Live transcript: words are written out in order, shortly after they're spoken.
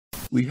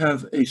We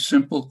have a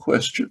simple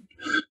question.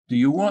 Do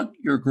you want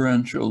your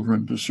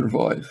grandchildren to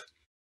survive?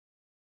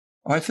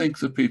 I think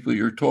the people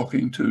you're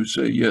talking to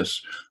say,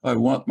 yes, I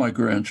want my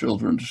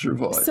grandchildren to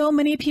survive. So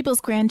many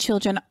people's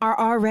grandchildren are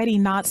already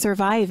not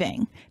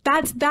surviving.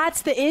 That's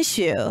the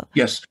issue.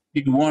 Yes.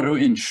 Do you want to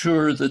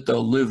ensure that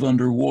they'll live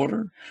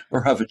underwater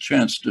or have a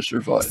chance to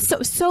survive?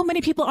 So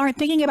many people aren't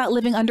thinking about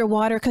living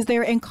underwater because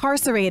they're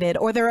incarcerated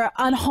or they're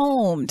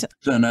unhomed.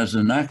 Then as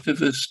an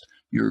activist,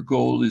 your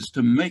goal is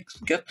to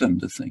get them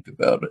to think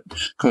about it,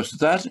 because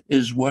that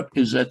is what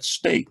is at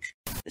stake.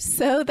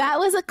 So that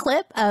was a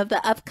clip of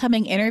the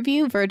upcoming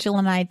interview Virgil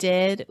and I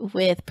did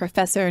with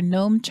Professor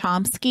Noam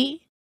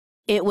Chomsky.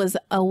 It was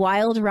a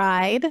wild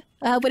ride.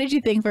 What did you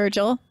think,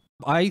 Virgil?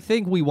 I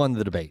think we won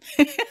the debate.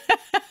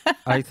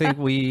 I think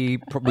we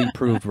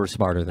proved we're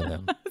smarter than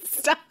him.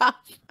 Stop.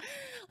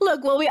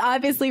 Look, well, we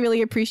obviously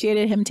really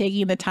appreciated him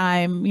taking the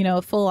time,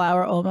 a full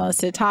hour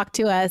almost to talk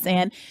to us.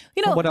 And,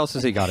 well, what else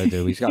has he got to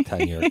do? He's got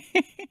tenure.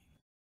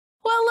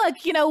 Well, look,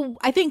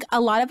 I think a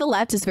lot of the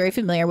left is very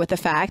familiar with the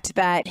fact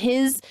that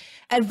his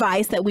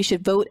advice that we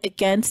should vote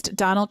against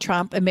Donald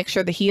Trump and make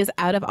sure that he is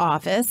out of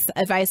office,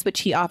 advice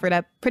which he offered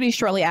up pretty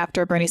shortly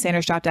after Bernie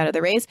Sanders dropped out of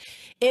the race,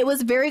 it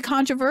was very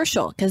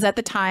controversial because at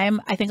the time,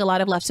 I think a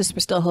lot of leftists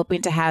were still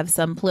hoping to have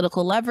some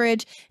political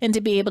leverage and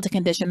to be able to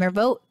condition their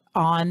vote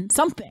on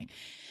something.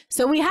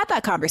 So we had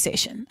that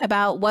conversation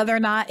about whether or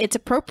not it's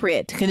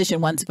appropriate to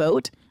condition one's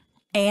vote.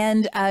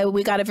 And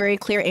we got a very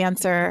clear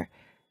answer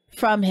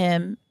from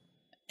him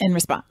in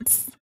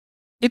response.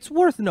 It's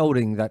worth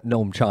noting that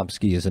Noam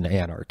Chomsky is an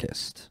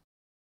anarchist.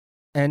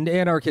 And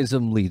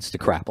anarchism leads to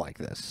crap like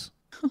this.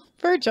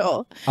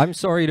 Virgil. I'm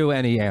sorry to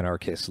any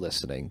anarchists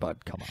listening,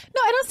 but come on.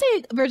 No, I don't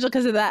say Virgil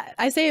because of that.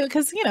 I say it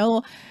because,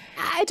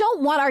 I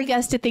don't want our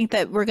guests to think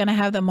that we're going to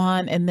have them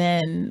on and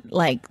then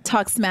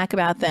talk smack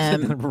about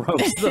them. And then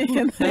roast them.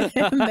 in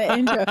the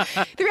intro.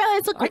 The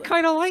reality is, I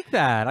kind of like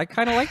that. I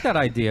kind of like that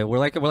idea. We're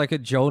like a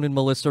Joan and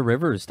Melissa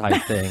Rivers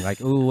type thing.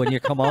 Ooh, when you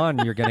come on,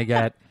 you're gonna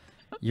get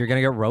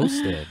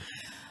roasted.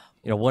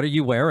 What are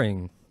you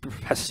wearing,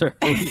 Professor?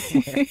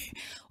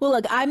 Well,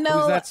 look,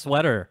 Who's that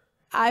sweater?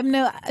 I'm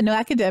no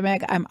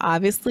academic. I'm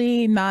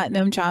obviously not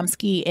Noam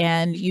Chomsky,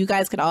 and you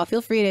guys could all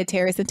feel free to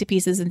tear us into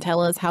pieces and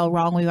tell us how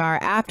wrong we are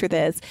after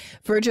this.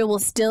 Virgil will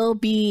still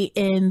be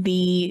in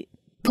the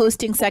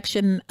posting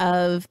section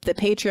of the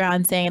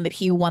Patreon saying that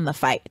he won the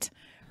fight,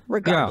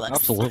 regardless. Yeah,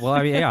 absolutely. Well,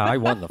 I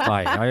won the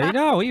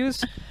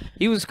fight.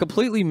 He was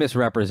completely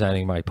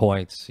misrepresenting my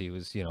points. He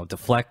was,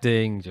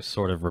 deflecting, just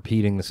sort of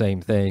repeating the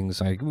same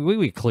things.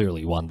 We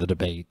clearly won the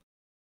debate.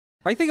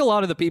 I think a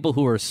lot of the people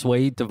who are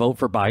swayed to vote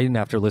for Biden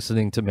after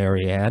listening to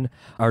Marianne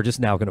are just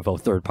now going to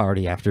vote third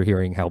party after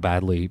hearing how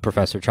badly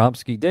Professor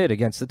Chomsky did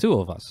against the two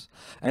of us.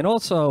 And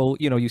also,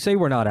 you say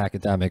we're not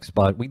academics,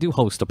 but we do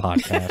host a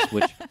podcast,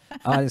 which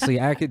honestly,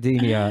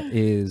 academia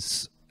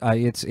is,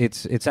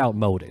 it's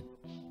outmoded.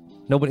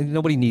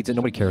 Nobody needs it.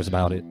 Nobody cares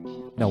about it.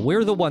 No,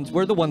 we're the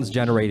ones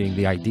generating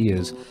the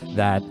ideas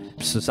that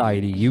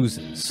society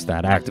uses,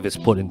 that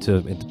activists put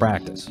into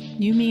practice.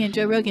 You, me, and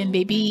Joe Rogan,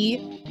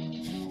 baby.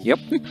 Yep.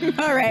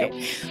 All right.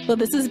 Yep. Well,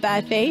 this is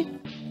Bad Faith,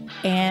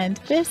 and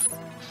this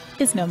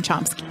is Noam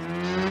Chomsky.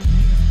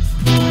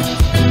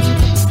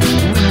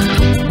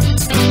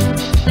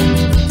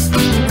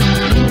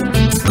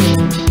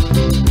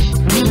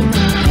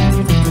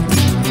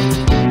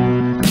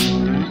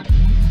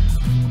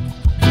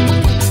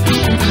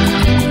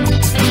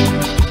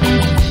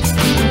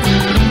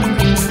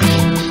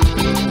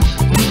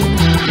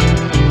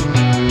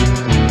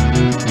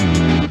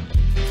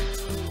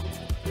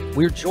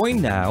 We're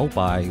joined now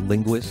by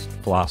linguist,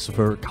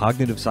 philosopher,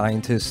 cognitive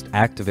scientist,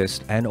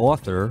 activist, and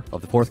author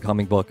of the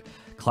forthcoming book,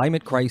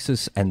 Climate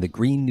Crisis and the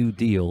Green New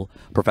Deal,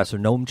 Professor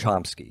Noam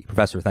Chomsky.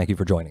 Professor, thank you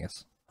for joining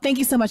us. Thank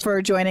you so much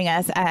for joining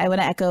us. I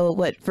want to echo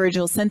what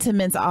Virgil's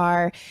sentiments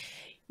are.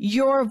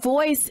 Your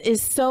voice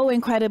is so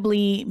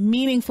incredibly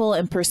meaningful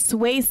and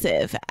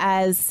persuasive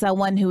as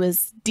someone who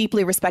is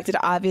deeply respected,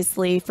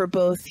 obviously, for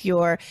both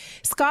your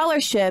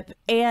scholarship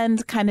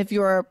and kind of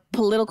your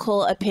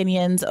political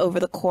opinions over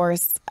the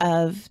course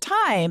of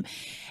time.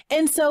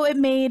 And so it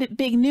made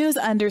big news,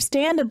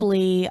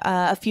 understandably,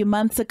 a few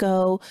months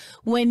ago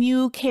when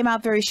you came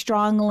out very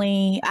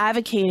strongly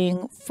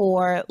advocating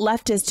for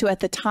leftists who at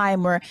the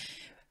time were,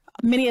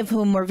 many of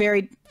whom were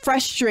very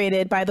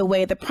frustrated by the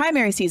way the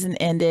primary season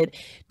ended,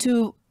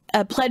 to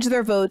pledge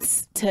their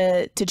votes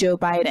to Joe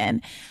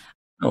Biden.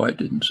 No, I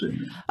didn't say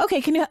that. Okay,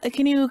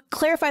 can you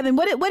clarify then?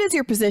 What is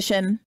your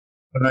position?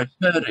 What I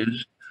said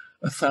is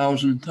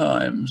 1,000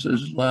 times,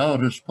 as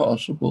loud as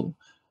possible,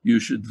 you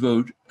should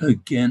vote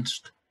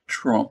against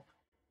Trump.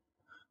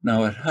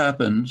 Now it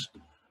happens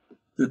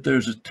that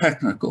there's a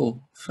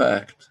technical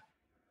fact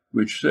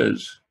which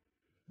says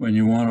when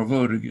you want to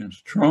vote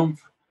against Trump,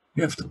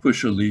 you have to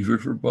push a lever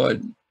for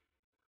Biden.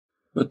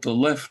 But the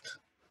left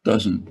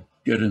doesn't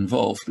get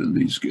involved in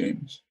these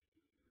games.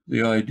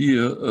 The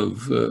idea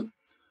of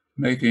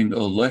making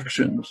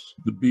elections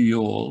the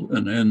be-all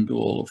and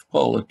end-all of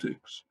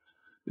politics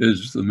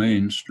is the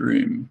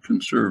mainstream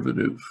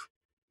conservative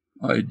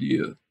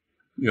idea.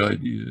 The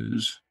idea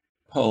is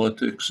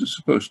politics is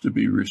supposed to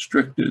be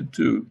restricted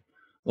to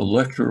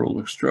electoral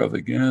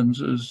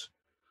extravaganzas.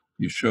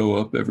 You show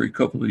up every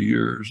couple of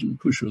years and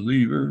push a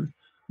lever,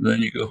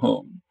 then you go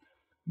home.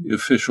 The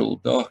official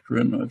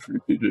doctrine, I've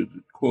repeated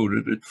it,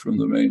 quoted it from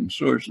the main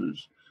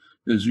sources,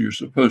 is you're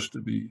supposed to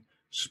be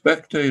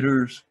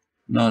spectators,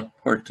 not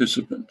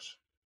participants.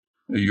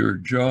 Your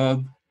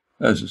job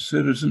as a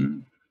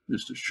citizen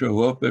is to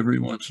show up every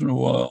once in a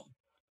while,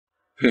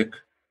 pick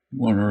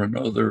one or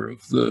another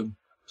of the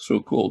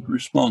so-called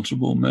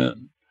responsible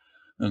men,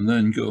 and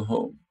then go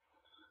home.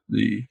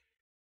 To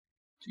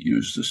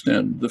use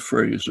the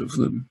phrase of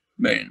the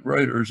main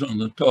writers on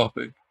the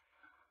topic,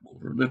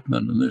 Walter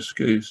Lippmann in this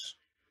case,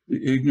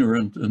 the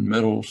ignorant and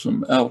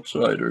meddlesome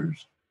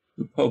outsiders,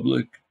 the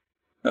public,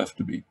 have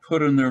to be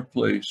put in their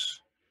place.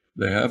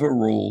 They have a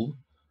role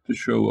to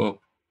show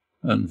up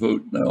and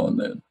vote now and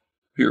then,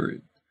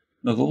 period.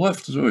 Now, the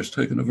left has always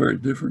taken a very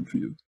different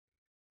view.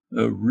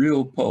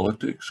 Real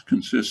politics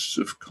consists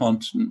of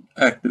constant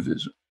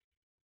activism.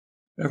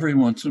 Every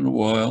once in a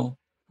while,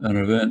 an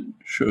event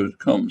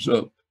comes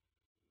up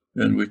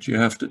in which you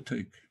have to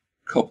take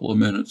a couple of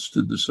minutes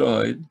to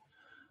decide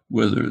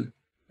whether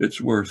it's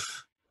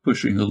worth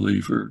pushing a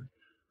lever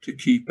to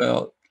keep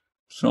out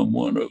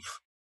someone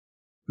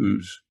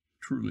who's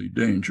truly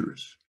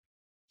dangerous.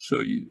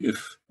 So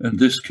if, in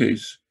this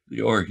case,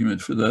 the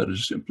argument for that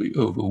is simply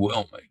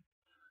overwhelming,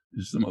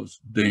 is the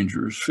most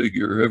dangerous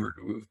figure ever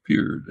to have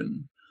appeared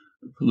in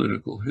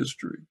political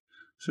history.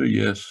 So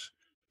yes,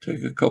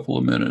 take a couple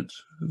of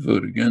minutes,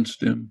 vote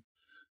against him,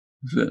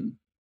 then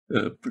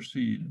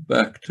proceed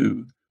back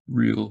to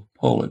real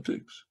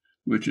politics,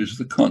 which is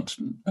the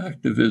constant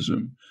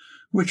activism,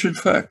 which in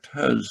fact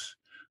has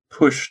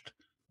pushed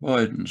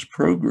Biden's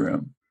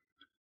program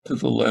to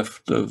the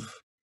left of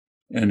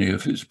any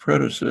of his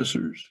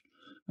predecessors,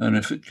 and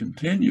if it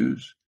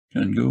continues,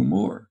 can go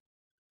more.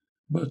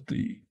 But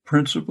the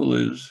principle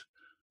is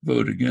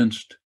vote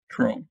against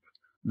Trump,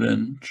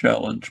 then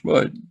challenge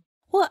Biden.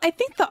 Well, I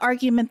think the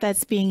argument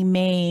that's being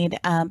made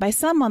by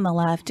some on the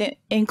left,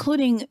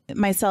 including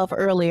myself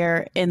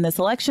earlier in this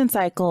election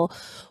cycle,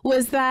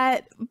 was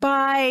that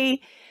by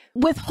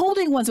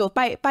withholding one's vote,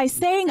 by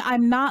saying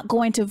I'm not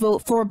going to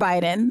vote for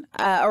Biden,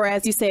 or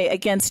as you say,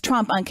 against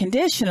Trump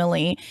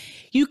unconditionally,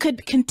 you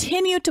could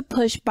continue to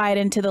push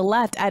Biden to the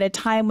left at a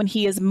time when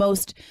he is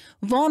most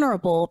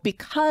vulnerable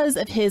because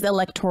of his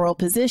electoral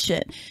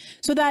position.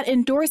 So that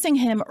endorsing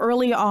him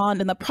early on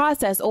in the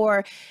process,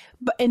 or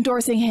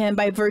endorsing him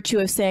by virtue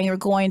of saying you're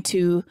going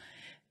to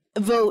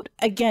vote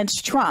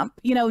against Trump,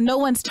 no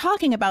one's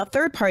talking about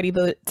third-party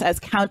votes as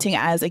counting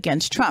as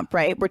against Trump,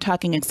 right? We're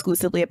talking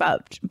exclusively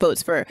about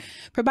votes for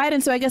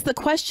Biden. So I guess the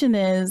question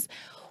is,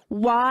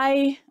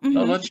 why? Mm-hmm.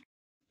 Now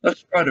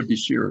let's try to be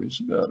serious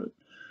about it.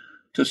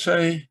 To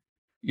say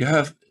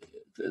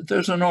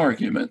there's an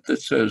argument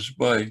that says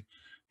by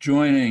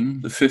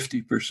joining the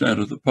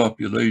 50% of the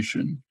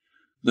population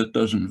that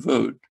doesn't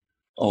vote,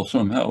 I'll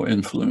somehow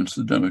influence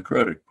the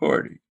Democratic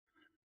Party.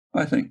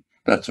 I think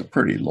that's a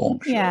pretty long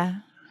shot. Yeah.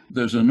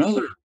 There's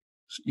another,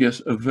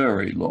 yes, a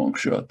very long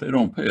shot. They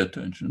don't pay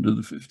attention to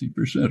the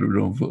 50% who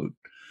don't vote.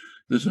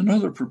 There's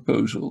another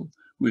proposal,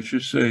 which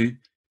is say,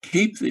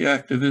 keep the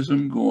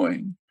activism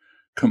going,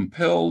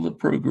 compel the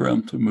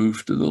program to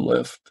move to the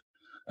left,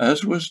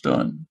 as was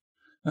done,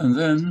 and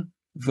then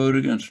vote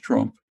against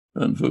Trump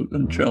and vote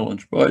and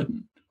challenge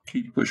Biden,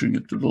 keep pushing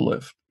it to the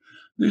left.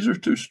 These are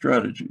two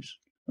strategies,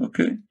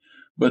 okay?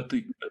 But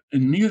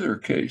in neither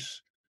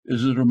case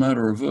is it a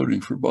matter of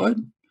voting for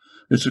Biden.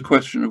 It's a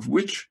question of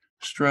which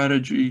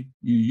strategy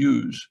you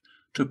use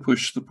to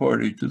push the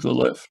party to the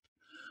left.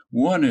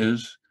 One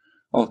is,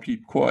 I'll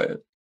keep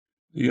quiet.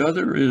 The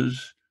other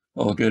is,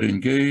 I'll get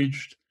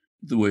engaged,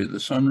 the way the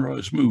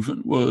Sunrise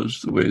Movement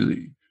was, the way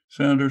the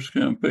Sanders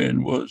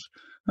campaign was,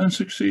 and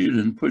succeed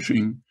in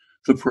pushing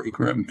the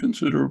program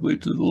considerably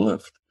to the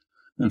left.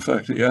 In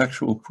fact, the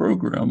actual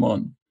program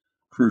on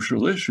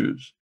crucial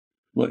issues,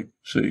 like,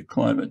 say,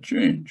 climate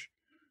change,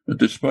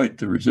 despite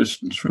the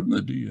resistance from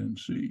the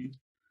DNC,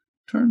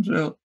 turns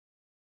out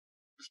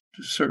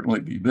to certainly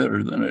be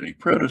better than any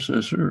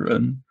predecessor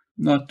and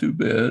not too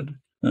bad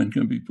and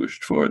can be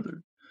pushed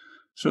farther.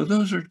 So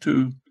those are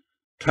two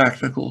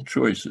tactical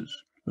choices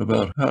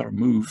about how to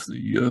move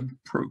the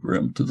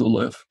program to the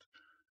left.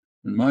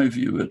 In my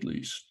view, at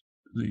least,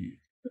 the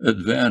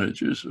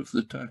advantages of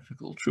the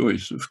tactical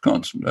choice of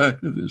constant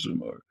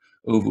activism are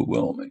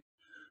overwhelming.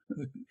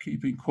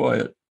 Keeping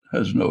quiet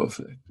has no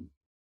effect.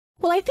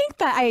 Well, I think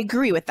that I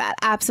agree with that,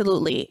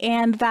 absolutely.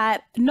 And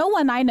that no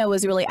one I know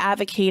is really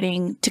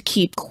advocating to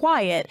keep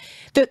quiet.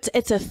 That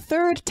it's a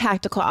third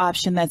tactical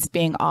option that's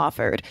being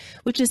offered,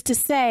 which is to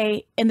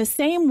say, in the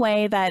same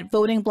way that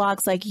voting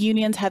blocs like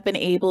unions have been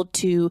able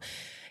to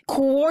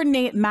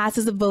coordinate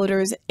masses of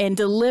voters and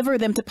deliver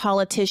them to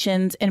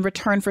politicians in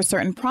return for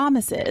certain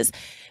promises,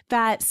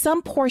 that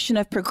some portion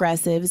of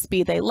progressives,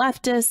 be they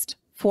leftist,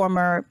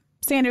 former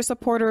Sanders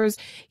supporters,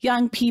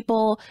 young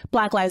people,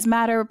 Black Lives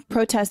Matter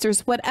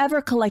protesters,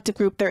 whatever collective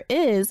group there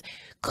is,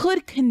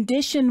 could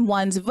condition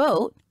one's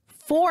vote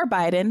for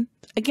Biden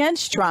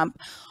against Trump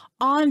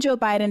on Joe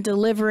Biden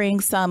delivering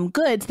some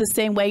goods the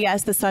same way,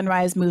 yes, the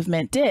Sunrise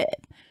Movement did.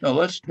 Now,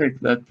 let's take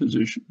that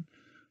position.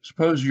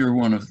 Suppose you're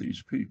one of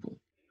these people.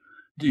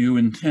 Do you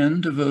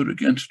intend to vote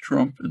against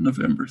Trump on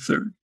November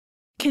 3rd?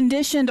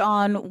 Conditioned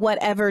on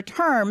whatever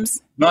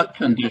terms. Not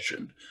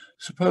conditioned.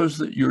 Suppose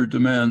that your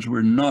demands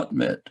were not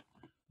met.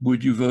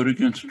 Would you vote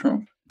against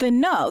Trump? Then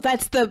no,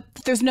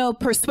 there's no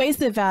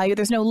persuasive value.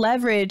 There's no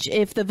leverage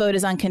if the vote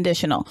is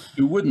unconditional.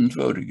 You wouldn't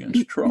vote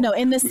against Trump. No,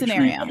 in this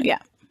scenario, yeah.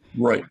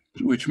 Right,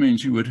 which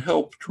means you would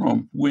help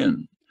Trump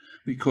win,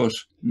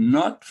 because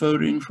not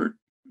voting for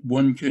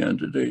one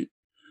candidate,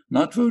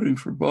 not voting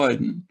for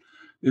Biden,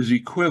 is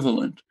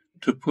equivalent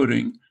to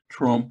putting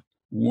Trump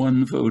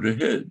one vote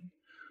ahead.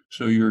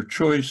 So your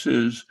choice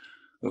is,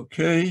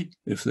 okay,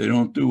 if they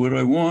don't do what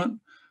I want,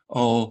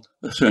 I'll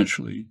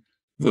essentially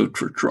vote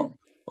for Trump.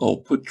 I'll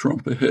put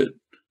Trump ahead.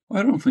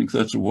 I don't think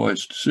that's a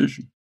wise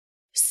decision.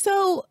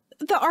 So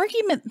the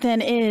argument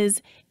then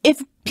is,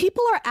 if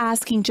people are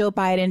asking Joe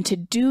Biden to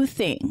do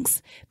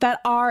things that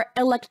are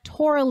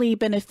electorally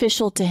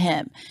beneficial to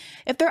him,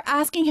 if they're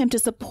asking him to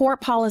support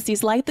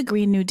policies like the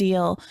Green New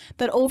Deal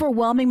that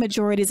overwhelming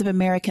majorities of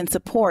Americans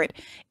support,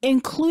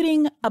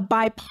 including a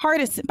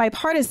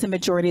bipartisan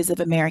majorities of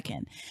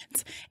Americans,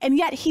 and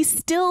yet he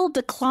still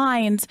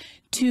declines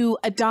to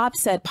adopt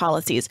said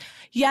policies.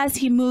 Yes,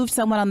 he moved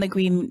someone on the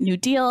Green New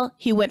Deal.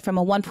 He went from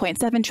a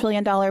 $1.7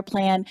 trillion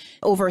plan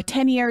over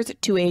 10 years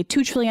to a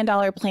 $2 trillion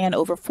plan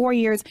over 4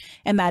 years,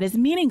 and that is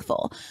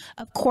meaningful.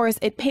 Of course,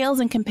 it pales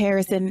in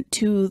comparison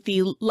to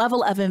the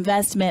level of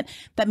investment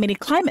that many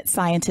climate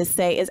scientists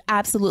say is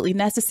absolutely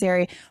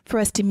necessary for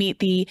us to meet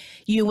the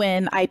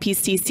UN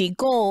IPCC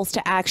goals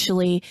to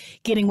actually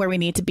getting where we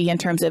need to be in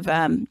terms of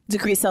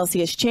degrees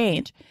Celsius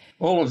change.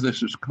 All of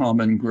this is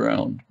common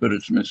ground, but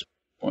it's missing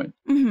the point.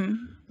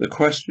 Mm-hmm. The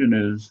question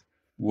is,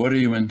 what are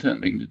you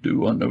intending to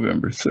do on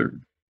November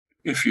 3rd?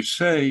 If you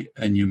say,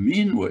 and you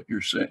mean what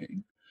you're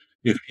saying,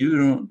 if you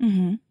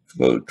don't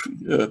vote,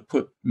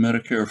 put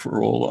Medicare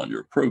for all on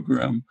your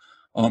program,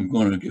 I'm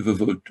going to give a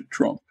vote to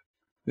Trump.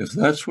 If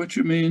that's what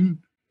you mean,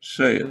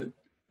 say it,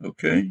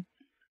 okay?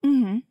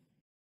 Mm-hmm.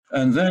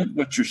 And then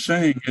what you're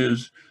saying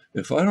is,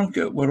 if I don't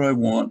get what I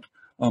want,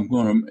 I'm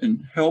going to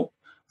help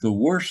the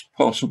worst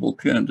possible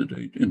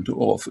candidate into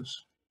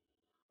office.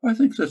 I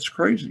think that's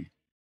crazy.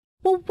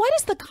 Well, what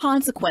is the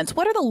consequence?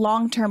 What are the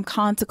long-term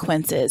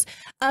consequences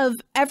of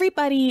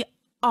everybody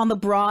on the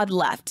broad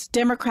left,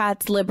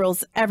 Democrats,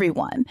 liberals,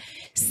 everyone,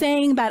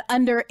 saying that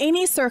under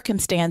any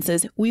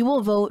circumstances, we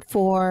will vote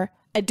for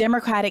a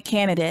Democratic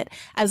candidate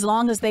as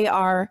long as they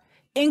are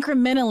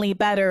incrementally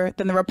better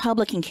than the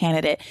Republican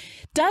candidate?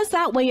 Does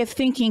that way of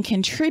thinking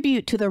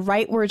contribute to the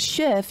rightward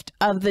shift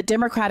of the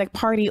Democratic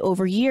Party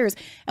over years?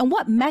 And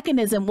what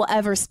mechanism will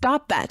ever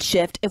stop that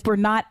shift if we're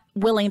not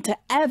willing to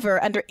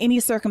ever, under any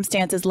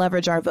circumstances,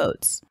 leverage our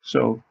votes?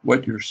 So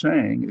what you're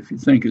saying, if you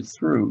think it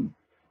through,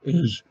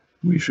 is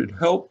we should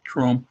help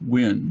Trump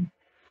win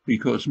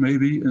because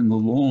maybe in the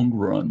long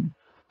run,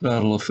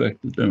 that'll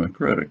affect the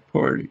Democratic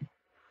Party.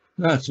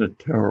 That's a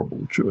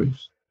terrible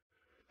choice.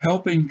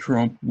 Helping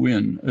Trump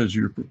win, as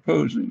you're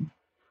proposing,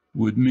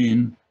 would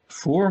mean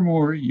 4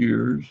 more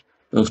years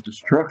of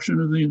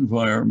destruction of the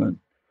environment,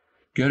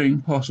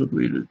 getting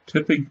possibly to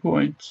tipping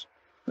points,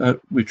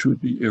 which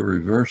would be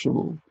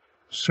irreversible,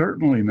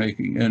 certainly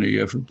making any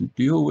effort to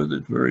deal with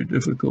it very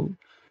difficult.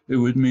 It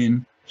would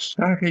mean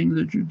stacking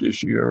the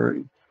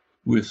judiciary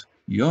with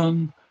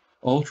young,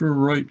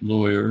 ultra-right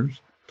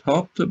lawyers,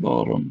 top to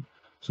bottom,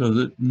 so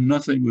that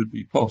nothing would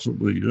be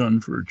possibly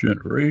done for a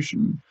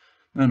generation.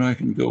 And I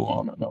can go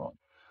on and on.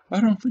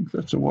 I don't think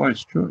that's a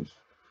wise choice,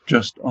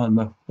 just on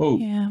the hope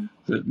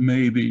that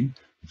maybe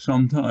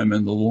sometime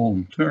in the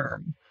long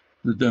term,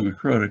 the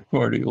Democratic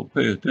Party will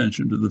pay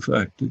attention to the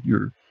fact that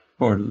you're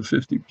part of the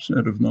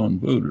 50% of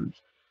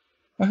non-voters.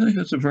 I think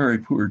that's a very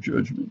poor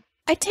judgment.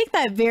 I take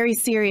that very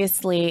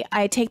seriously.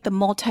 I take the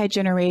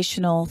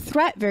multi-generational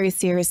threat very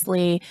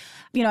seriously.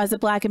 You know, as a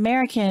Black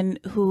American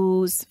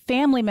whose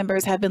family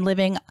members have been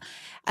living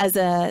as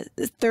a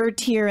third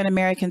tier in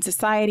American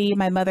society.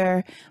 My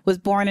mother was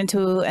born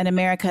into an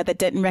America that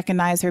didn't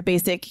recognize her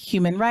basic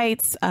human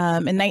rights. In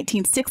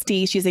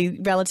 1960, she's a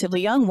relatively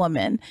young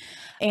woman.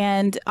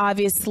 And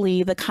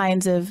obviously the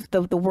kinds of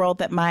the world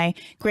that my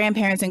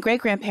grandparents and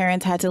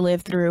great-grandparents had to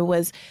live through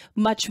was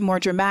much more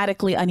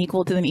dramatically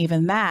unequal than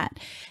even that.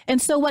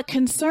 And so what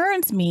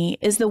concerns me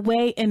is the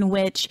way in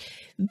which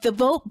the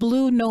vote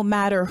blue no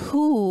matter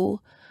who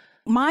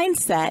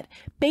mindset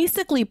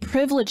basically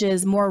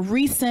privileges more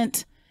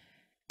recent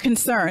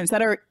concerns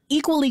that are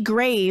equally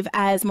grave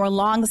as more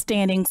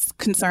long-standing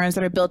concerns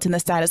that are built in the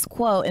status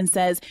quo, and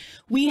says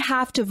we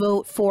have to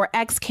vote for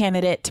X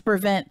candidate to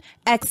prevent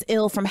X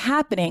ill from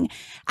happening.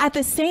 At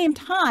the same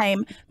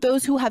time,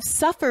 those who have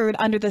suffered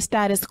under the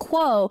status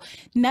quo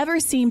never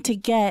seem to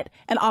get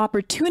an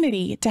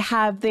opportunity to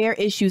have their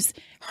issues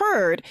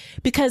heard,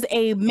 because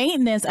a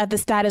maintenance of the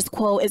status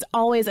quo is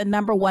always a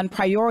number one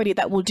priority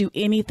that will do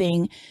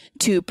anything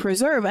to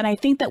preserve. And I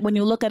think that when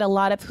you look at a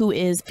lot of who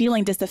is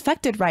feeling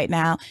disaffected right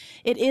now,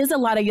 it is a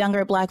lot of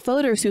younger Black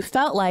voters who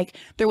felt like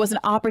there was an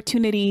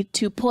opportunity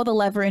to pull the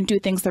lever and do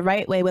things the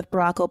right way with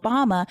Barack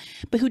Obama,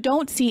 but who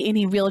don't see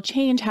any real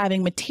change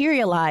having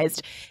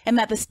materialized, and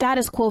that the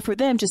status quo for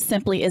them just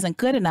simply isn't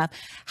good enough.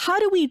 How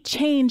do we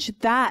change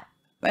that?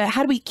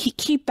 How do we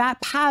keep that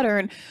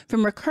pattern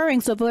from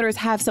recurring so voters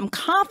have some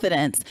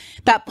confidence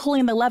that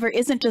pulling the lever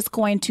isn't just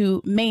going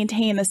to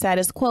maintain the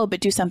status quo,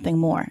 but do something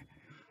more?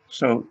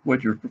 So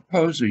what you're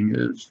proposing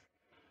is,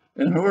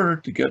 in order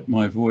to get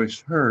my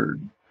voice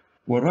heard,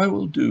 what I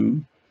will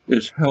do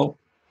is help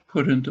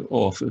put into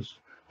office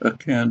a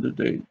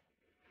candidate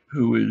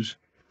who is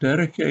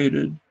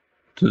dedicated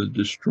to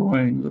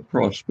destroying the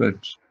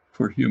prospects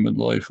for human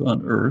life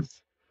on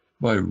Earth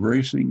by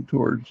racing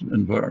towards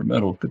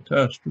environmental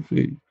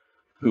catastrophe,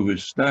 who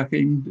is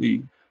stacking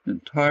the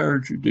entire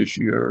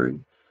judiciary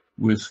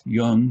with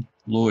young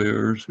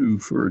lawyers who,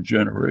 for a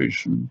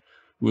generation,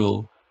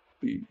 will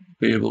be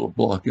able to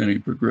block any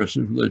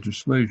progressive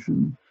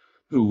legislation,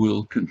 who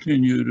will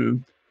continue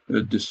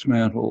to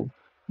dismantle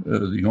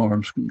the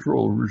arms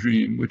control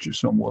regime, which is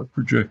somewhat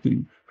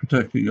protecting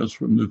us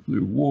from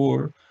nuclear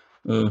war,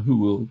 who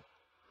will,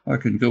 I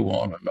can go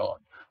on and on.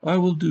 I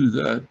will do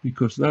that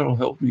because that'll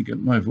help me get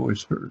my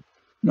voice heard.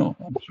 No,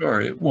 I'm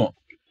sorry, it won't.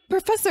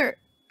 Professor,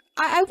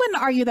 I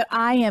wouldn't argue that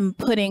I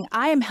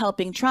am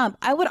helping Trump.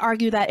 I would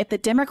argue that if the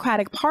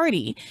Democratic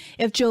Party,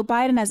 if Joe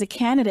Biden as a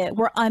candidate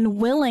were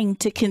unwilling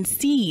to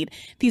concede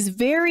these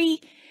very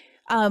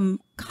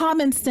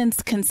common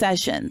sense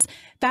concessions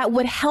that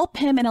would help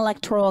him in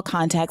electoral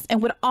context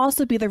and would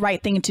also be the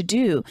right thing to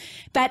do,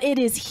 that it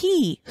is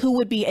he who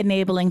would be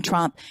enabling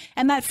Trump,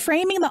 and that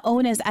framing the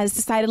onus as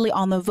decidedly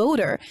on the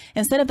voter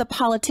instead of the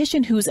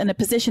politician who's in a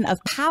position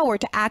of power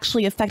to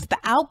actually affect the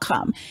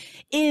outcome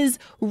is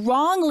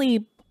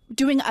wrongly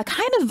doing a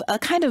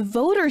kind of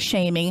voter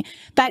shaming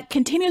that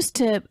continues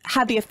to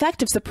have the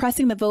effect of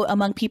suppressing the vote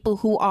among people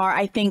who are,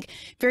 I think,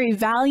 very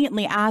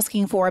valiantly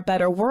asking for a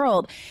better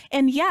world.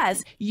 And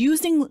yes,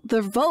 using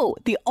the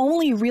vote, the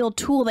only real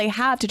tool they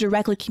have to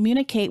directly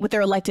communicate with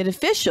their elected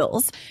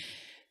officials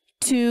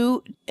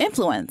to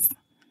influence.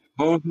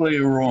 Totally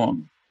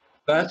wrong.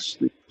 That's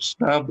the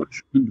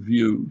establishment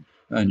view,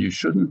 and you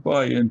shouldn't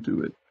buy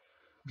into it.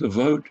 The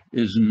vote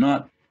is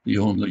not the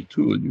only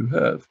tool you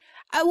have.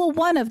 Well,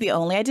 one of the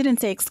only. I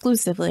didn't say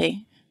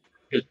exclusively.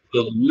 It's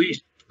the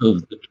least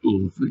of the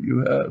tools that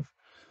you have.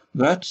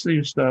 That's the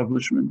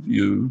establishment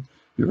view.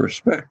 You're a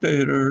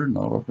spectator,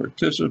 not a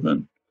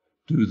participant.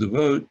 Do the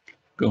vote,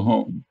 go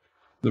home.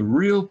 The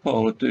real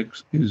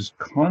politics is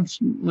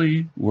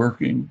constantly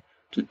working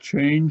to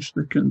change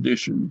the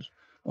conditions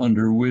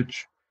under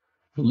which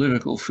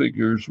political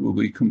figures will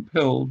be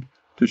compelled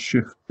to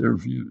shift their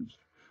views.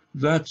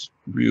 That's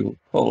real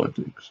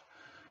politics.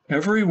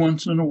 Every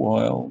once in a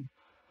while,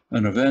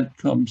 an event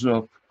comes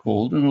up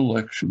called an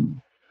election.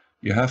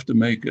 You have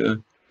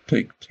to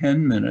take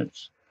 10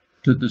 minutes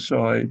to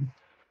decide,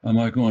 am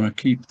I going to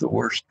keep the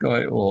worst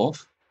guy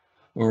off,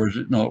 or is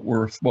it not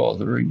worth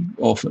bothering?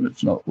 Often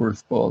it's not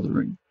worth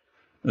bothering.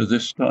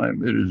 This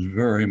time it is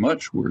very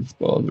much worth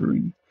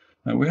bothering.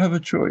 And we have a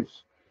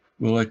choice.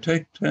 Will I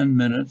take 10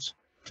 minutes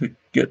to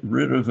get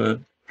rid of a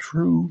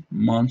true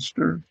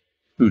monster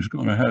who's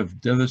going to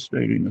have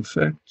devastating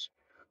effects,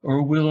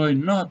 or will I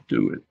not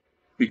do it?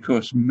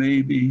 Because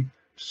maybe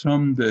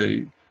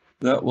someday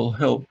that will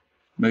help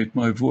make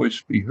my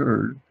voice be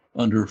heard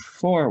under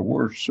far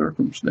worse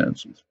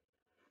circumstances.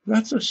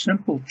 That's a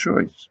simple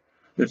choice.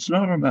 It's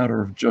not a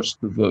matter of just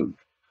the vote.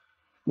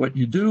 What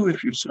you do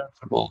if you're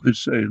sensible is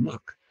say,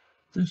 look,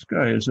 this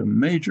guy is a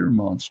major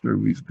monster.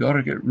 We've got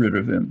to get rid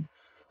of him.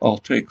 I'll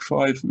take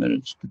 5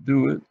 minutes to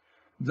do it.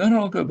 Then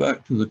I'll go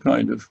back to the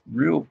kind of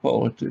real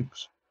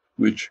politics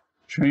which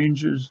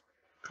changes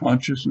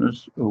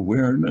consciousness,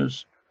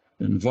 awareness,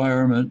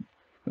 environment,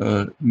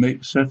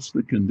 sets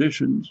the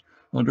conditions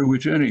under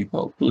which any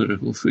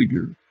political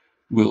figure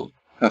will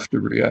have to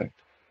react.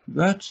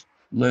 That's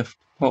left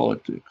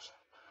politics.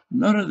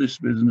 None of this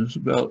business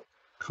about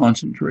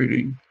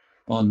concentrating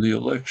on the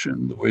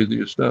election the way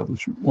the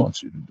establishment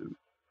wants you to do.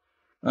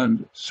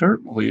 And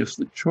certainly if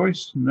the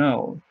choice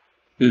now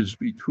is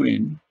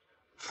between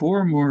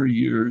 4 more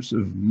years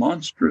of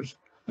monstrous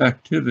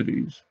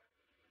activities,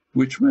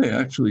 which may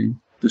actually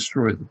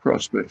destroy the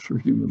prospects for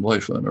human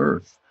life on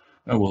Earth,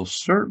 and will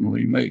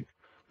certainly make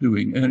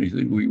doing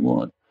anything we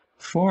want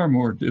far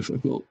more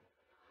difficult.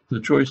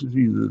 The choice is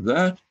either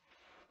that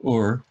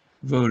or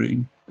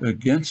voting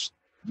against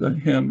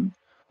him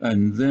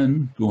and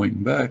then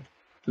going back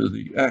to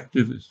the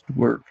activist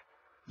work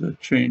that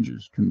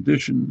changes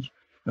conditions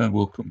and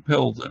will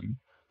compel them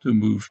to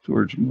move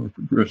towards more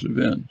progressive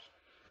ends.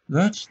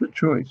 That's the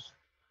choice.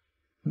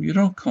 You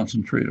don't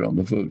concentrate on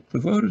the vote. The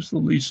vote is the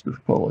least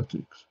of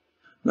politics.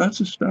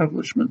 That's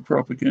establishment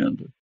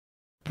propaganda.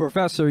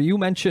 Professor, you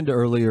mentioned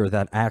earlier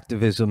that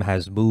activism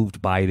has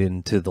moved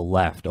Biden to the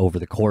left over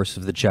the course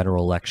of the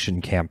general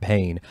election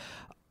campaign.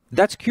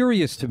 That's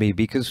curious to me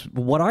because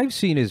what I've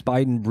seen is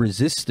Biden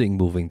resisting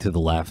moving to the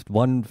left.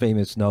 One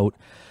famous note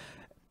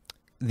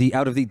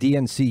out of the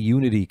DNC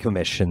Unity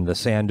Commission, the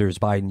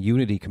Sanders-Biden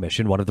Unity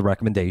Commission, one of the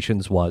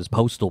recommendations was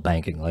postal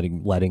banking,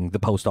 letting the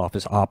post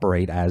office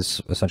operate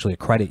as essentially a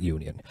credit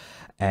union.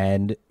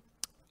 And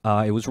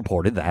it was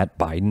reported that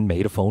Biden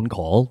made a phone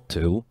call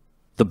to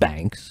the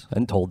banks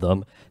and told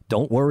them,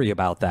 don't worry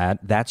about that.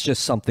 That's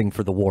just something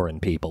for the Warren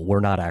people. We're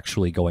not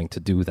actually going to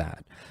do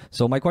that.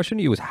 So my question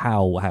to you is,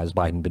 how has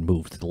Biden been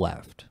moved to the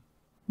left?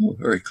 Well,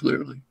 very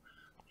clearly.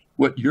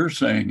 What you're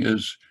saying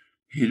is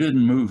he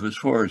didn't move as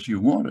far as you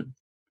wanted.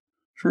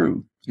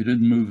 True, he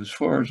didn't move as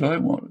far as I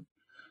wanted.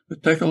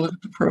 But take a look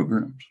at the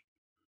programs.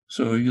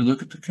 So you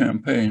look at the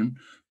campaign,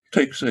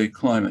 take, say,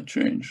 climate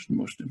change, the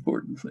most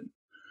important thing.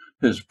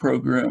 His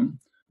program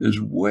is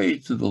way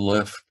to the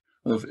left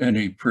of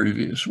any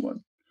previous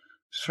one,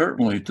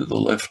 certainly to the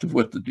left of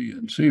what the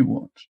DNC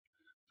wants,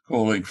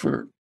 calling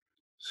for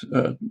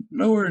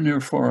nowhere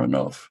near far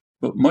enough,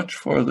 but much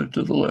farther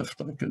to the left.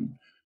 I can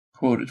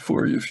quote it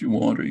for you if you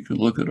want, or you can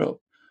look it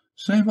up.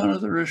 Same on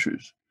other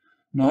issues.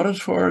 Not as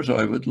far as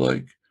I would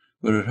like,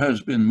 but it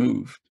has been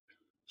moved.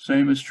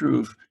 Same is true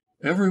of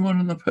everyone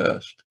in the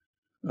past.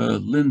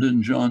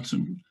 Lyndon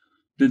Johnson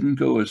didn't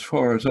go as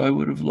far as I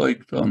would have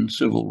liked on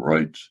civil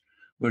rights,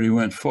 but he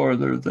went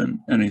farther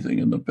than anything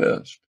in the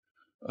past.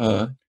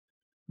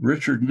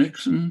 Richard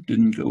Nixon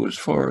didn't go as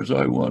far as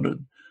I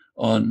wanted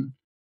on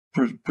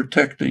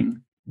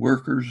protecting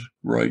workers'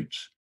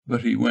 rights,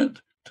 but he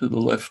went to the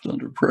left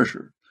under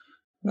pressure.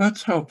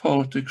 That's how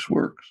politics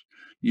works.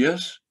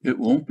 Yes, it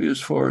won't be as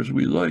far as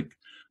we like,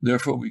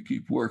 therefore we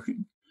keep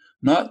working.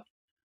 Not,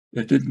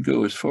 it didn't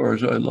go as far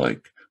as I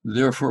like,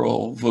 therefore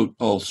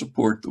I'll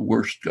support the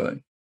worst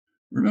guy.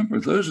 Remember,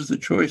 those are the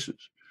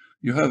choices.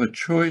 You have a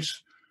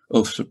choice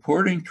of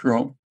supporting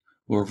Trump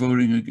or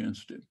voting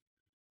against him.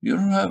 You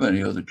don't have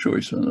any other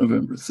choice on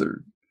November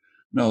 3rd.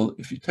 Now,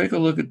 if you take a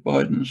look at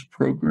Biden's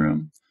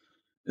program,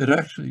 it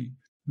actually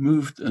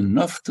moved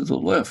enough to the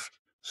left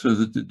so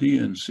that the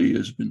DNC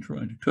has been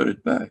trying to cut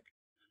it back.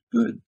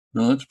 Good.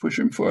 Now let's push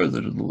him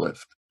farther to the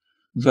left.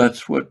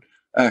 That's what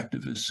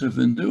activists have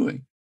been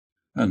doing,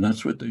 and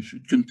that's what they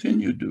should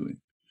continue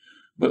doing.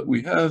 But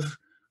we have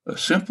a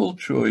simple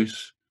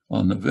choice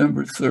on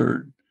November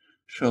 3rd.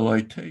 Shall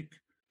I take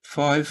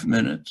 5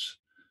 minutes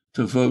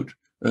to vote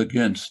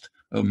against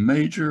a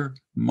major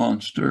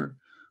monster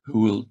who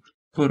will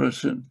put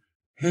us in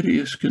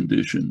hideous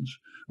conditions,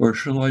 or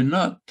shall I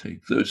not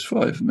take those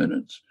 5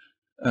 minutes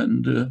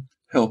and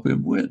help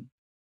him win?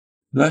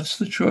 That's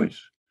the choice.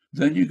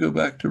 Then you go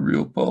back to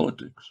real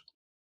politics.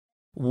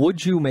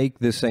 Would you make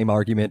this same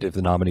argument if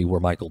the nominee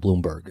were Michael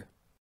Bloomberg?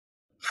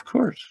 Of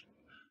course.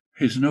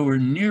 He's nowhere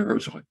near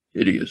as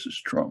hideous as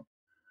Trump.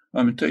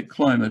 I mean, take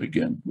climate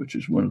again, which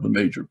is one of the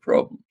major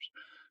problems.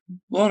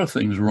 A lot of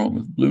things wrong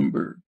with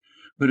Bloomberg,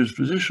 but his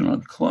position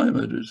on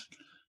climate is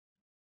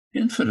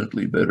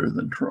infinitely better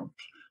than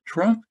Trump's.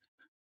 Trump,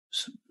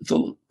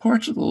 the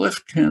parts of the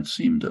left can't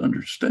seem to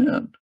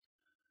understand.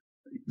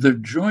 They're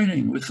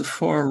joining with the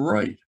far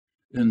right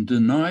in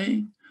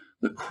denying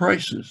the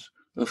crisis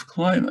of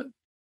climate.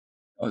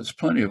 There's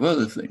plenty of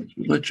other things,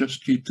 but let's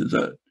just keep to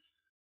that.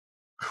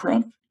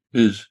 Trump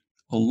is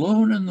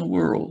alone in the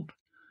world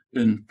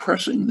in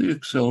pressing the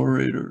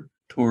accelerator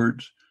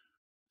towards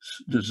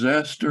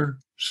disaster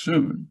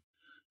soon.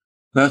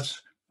 That's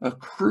a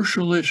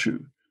crucial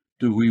issue.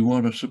 Do we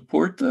want to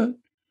support that,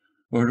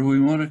 or do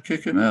we want to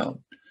kick him out?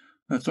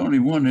 That's only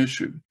one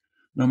issue.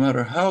 No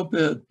matter how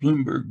bad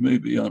Bloomberg may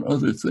be on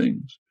other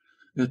things,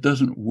 it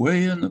doesn't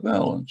weigh in the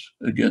balance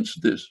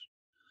against this.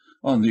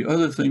 On the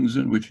other things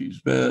in which he's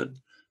bad,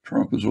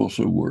 Trump is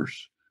also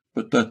worse,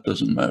 but that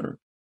doesn't matter.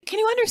 Can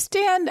you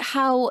understand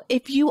how,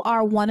 if you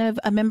are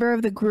a member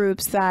of the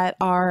groups that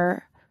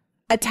are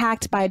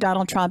attacked by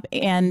Donald Trump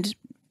and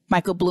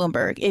Michael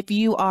Bloomberg, if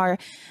you are,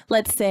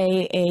 let's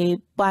say, a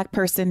Black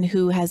person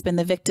who has been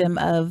the victim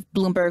of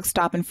Bloomberg's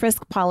stop and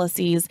frisk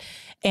policies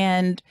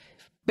and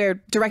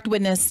bear direct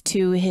witness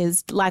to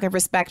his lack of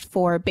respect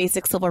for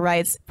basic civil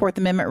rights, Fourth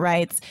Amendment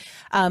rights,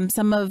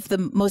 some of the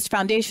most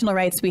foundational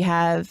rights we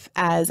have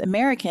as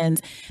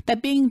Americans,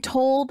 that being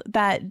told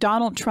that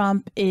Donald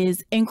Trump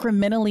is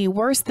incrementally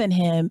worse than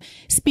him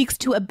speaks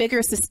to a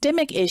bigger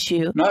systemic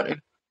issue. Not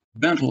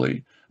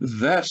mentally,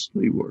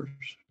 vastly worse.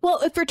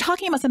 Well, if we're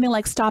talking about something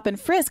like stop and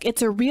frisk,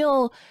 it's a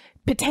real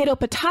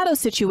potato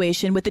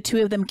situation with the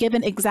two of them,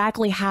 given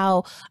exactly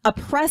how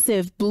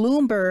oppressive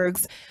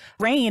Bloomberg's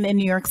reign in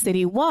New York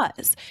City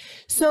was.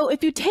 So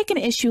if you take an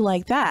issue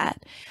like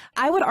that,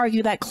 I would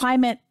argue that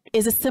climate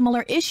is a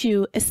similar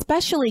issue,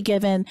 especially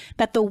given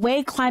that the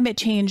way climate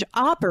change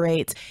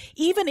operates,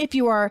 even if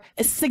you are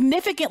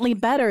significantly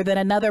better than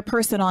another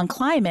person on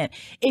climate,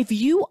 if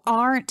you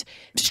aren't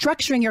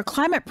structuring your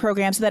climate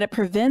program so that it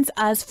prevents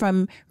us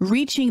from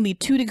reaching the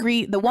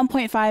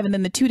 1.5 and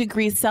then the 2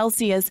 degrees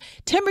Celsius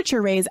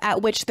temperature raise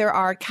at which there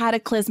are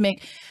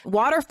cataclysmic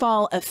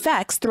waterfall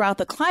effects throughout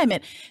the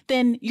climate,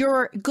 then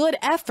your good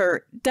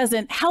effort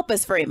doesn't help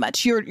us very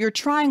much. You're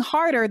trying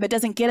harder, that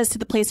doesn't get us to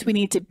the place we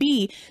need to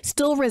be,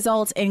 still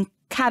results in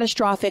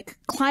catastrophic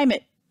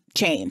climate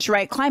change,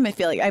 right? Climate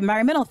failure,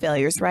 environmental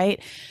failures, right?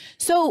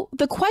 So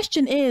the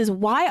question is,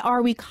 why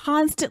are we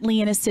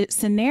constantly in a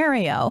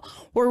scenario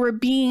where we're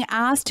being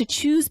asked to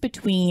choose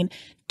between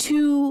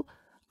two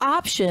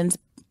options,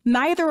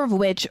 neither of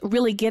which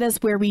really get us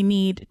where we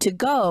need to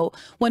go,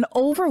 when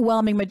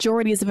overwhelming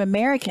majorities of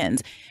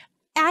Americans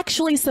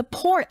actually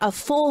support a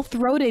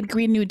full-throated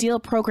Green New Deal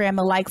program,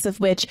 the likes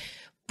of which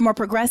more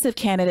progressive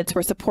candidates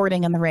were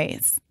supporting in the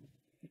race?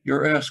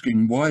 You're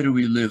asking, why do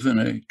we live in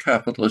a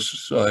capitalist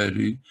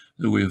society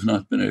that we have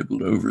not been able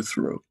to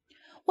overthrow?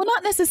 Well,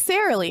 not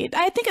necessarily.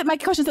 I think my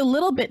question is a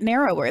little bit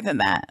narrower than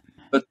that.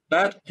 But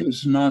that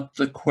is not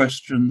the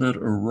question that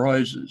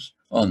arises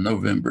on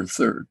November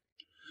 3rd.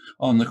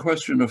 On the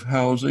question of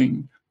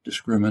housing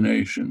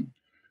discrimination,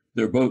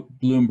 they're both,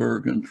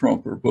 Bloomberg and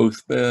Trump are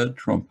both bad.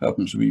 Trump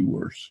happens to be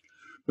worse.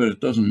 But it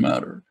doesn't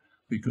matter,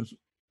 because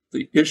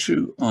the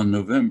issue on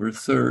November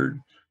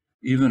 3rd,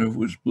 even if it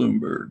was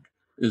Bloomberg,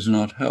 is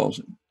not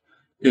housing.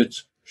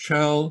 It's,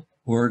 shall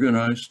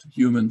organized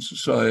human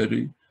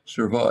society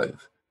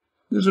survive?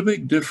 There's a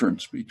big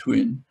difference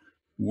between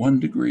 1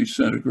 degree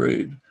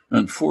centigrade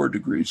and 4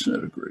 degrees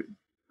centigrade,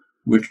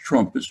 which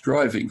Trump is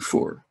driving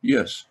for.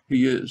 Yes,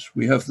 he is.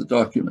 We have the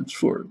documents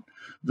for it.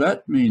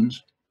 That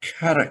means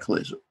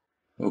cataclysm,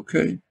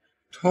 okay?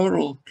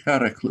 Total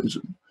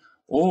cataclysm.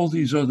 All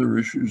these other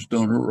issues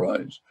don't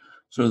arise.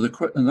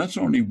 And that's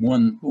only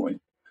one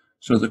point.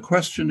 So the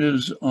question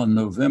is, on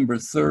November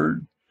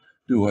 3rd,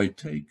 do I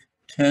take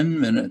 10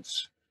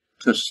 minutes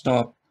to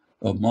stop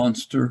a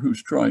monster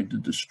who's trying to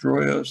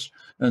destroy us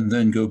and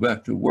then go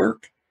back to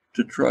work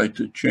to try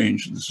to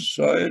change the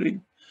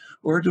society?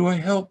 Or do I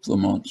help the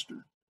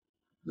monster?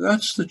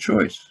 That's the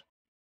choice.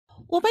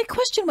 Well, my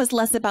question was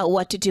less about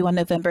what to do on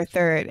November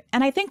 3rd.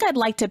 And I think I'd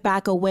like to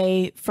back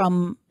away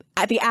from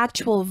the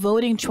actual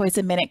voting choice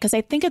a minute, because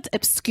I think it's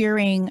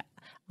obscuring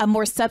a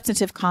more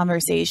substantive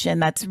conversation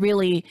that's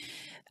really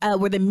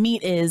where the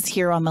meat is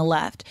here on the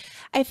left.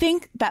 I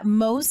think that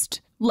most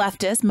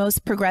leftists,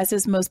 most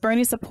progressives, most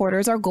Bernie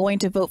supporters are going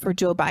to vote for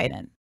Joe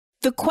Biden.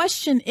 The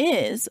question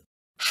is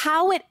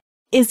how it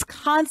is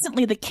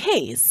constantly the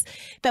case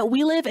that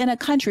we live in a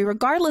country,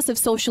 regardless of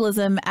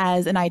socialism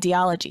as an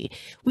ideology,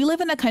 we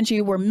live in a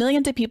country where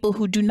millions of people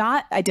who do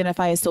not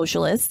identify as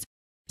socialists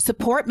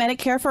support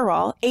Medicare for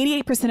all.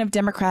 88% of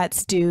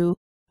Democrats do.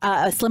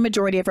 A slim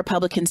majority of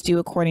Republicans do,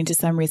 according to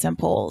some recent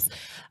polls.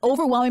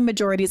 Overwhelming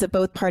majorities of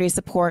both parties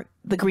support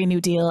the Green New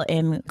Deal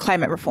and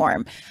climate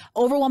reform.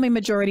 Overwhelming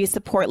majorities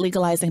support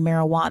legalizing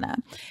marijuana.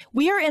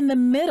 We are in the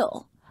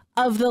middle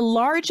of the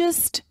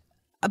largest,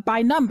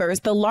 by numbers,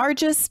 the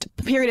largest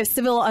period of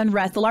civil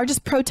unrest, the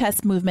largest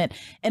protest movement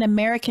in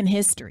American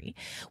history,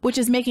 which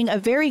is making a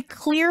very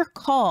clear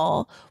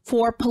call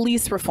for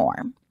police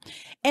reform.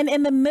 And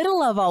in the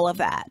middle of all of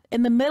that,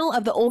 in the middle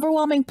of the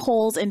overwhelming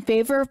polls in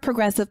favor of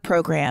progressive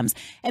programs,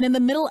 and in the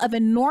middle of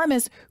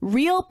enormous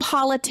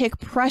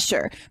realpolitik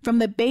pressure from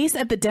the base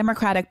of the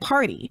Democratic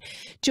Party,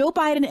 Joe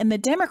Biden and the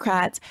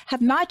Democrats have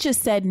not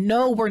just said,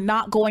 no, we're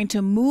not going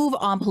to move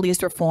on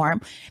police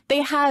reform.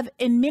 They have,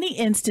 in many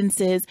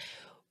instances,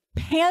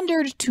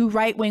 pandered to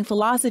right-wing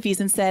philosophies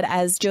and said,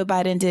 as Joe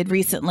Biden did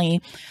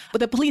recently, but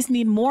the police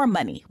need more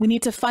money. We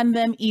need to fund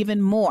them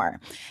even more.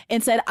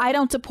 And said, I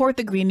don't support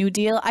the Green New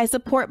Deal. I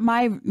support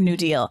my New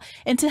Deal.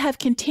 And to have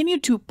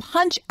continued to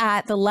punch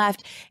at the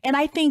left, and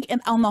I think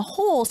on the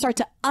whole start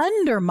to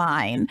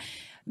undermine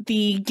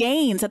the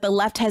gains that the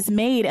left has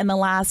made in the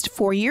last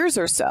 4 years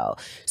or so.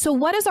 So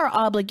what is our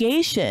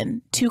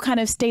obligation to kind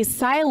of stay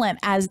silent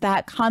as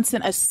that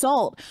constant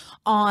assault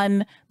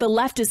on the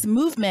leftist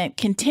movement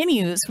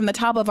continues from the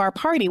top of our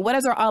party? What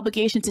is our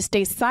obligation to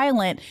stay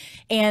silent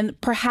and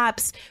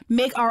perhaps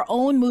make our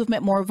own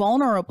movement more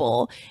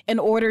vulnerable in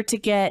order to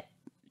get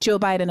Joe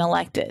Biden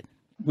elected?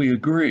 We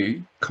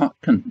agree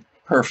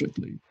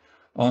perfectly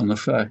on the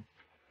fact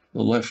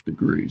the left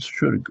agrees,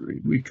 should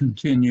agree. We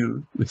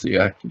continue with the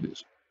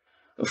activism.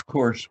 Of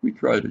course, we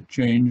try to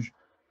change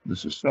the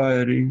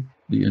society,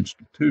 the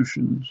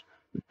institutions,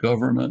 the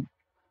government,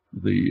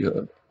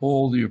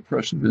 all the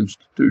oppressive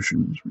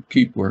institutions. We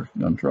keep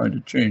working on trying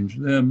to change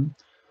them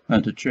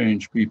and to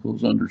change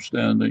people's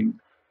understanding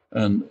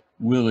and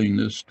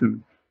willingness to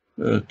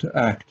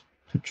act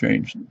to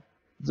change them.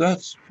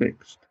 That's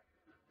fixed.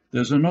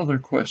 There's another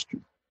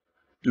question.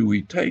 Do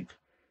we take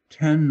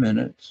 10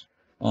 minutes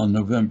on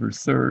November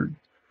 3rd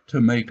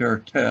to make our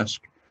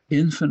task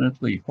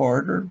infinitely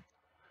harder?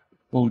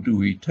 Or do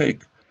we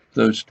take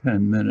those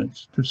 10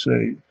 minutes to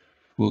say,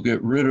 we'll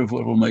get rid of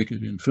what will make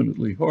it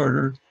infinitely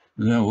harder,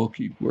 and then we'll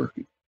keep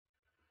working?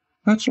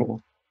 That's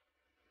all.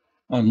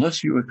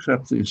 Unless you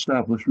accept the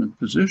establishment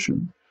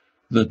position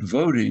that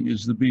voting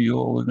is the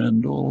be-all and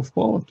end-all of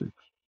politics.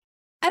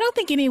 I don't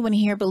think anyone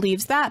here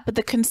believes that, but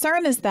the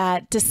concern is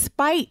that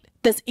despite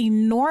this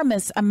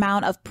enormous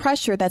amount of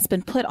pressure that's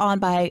been put on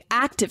by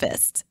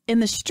activists in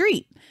the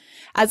street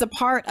as a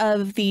part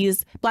of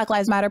these Black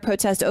Lives Matter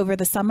protests over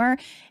the summer,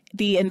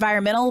 the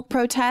environmental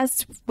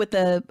protests with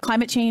the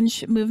climate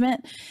change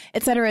movement,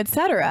 et cetera,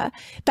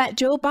 that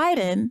Joe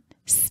Biden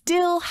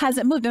still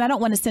hasn't moved. And I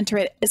don't want to center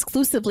it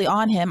exclusively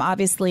on him.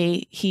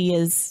 Obviously, he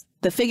is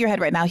the figurehead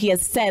right now. He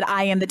has said,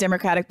 I am the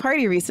Democratic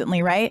Party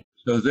recently, right?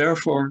 So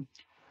therefore,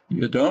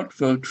 you don't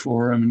vote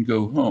for him and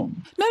go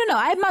home. No.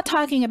 I'm not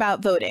talking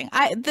about voting.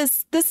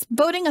 This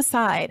voting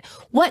aside,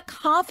 what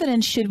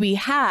confidence should we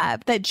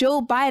have that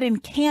Joe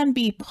Biden can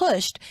be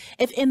pushed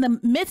if in the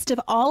midst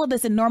of all of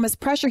this enormous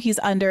pressure he's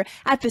under,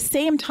 at the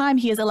same time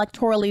he is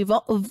electorally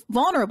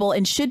vulnerable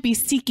and should be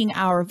seeking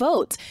our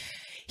votes?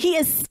 He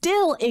is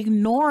still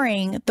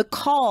ignoring the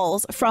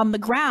calls from the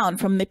ground,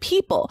 from the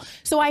people.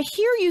 So I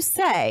hear you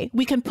say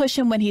we can push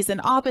him when he's in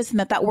office and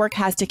that work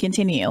has to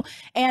continue.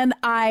 And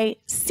I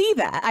see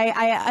that.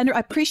 I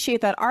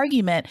appreciate that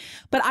argument.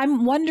 But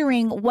I'm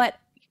wondering what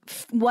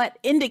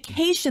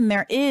indication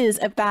there is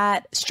of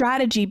that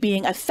strategy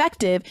being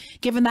effective,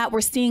 given that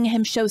we're seeing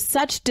him show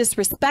such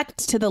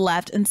disrespect to the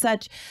left and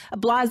such a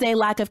blasé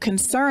lack of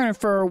concern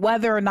for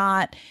whether or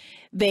not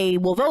they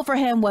will vote for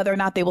him, whether or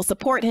not they will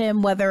support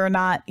him, whether or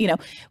not,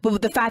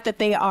 but the fact that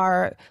they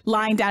are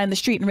lying down in the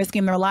street and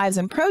risking their lives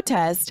in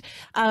protest.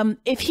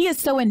 If he is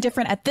so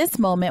indifferent at this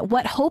moment,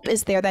 what hope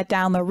is there that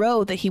down the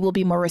road that he will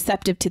be more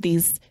receptive to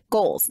these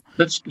goals?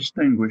 Let's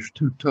distinguish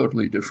two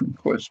totally different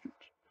questions.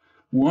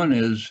 One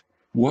is,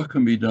 what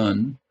can be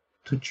done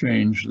to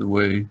change the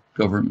way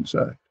governments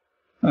act?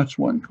 That's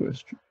one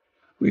question.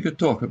 We could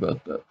talk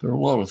about that. There are a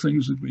lot of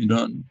things that can be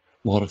done.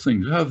 A lot of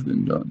things have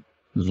been done.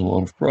 There's a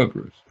lot of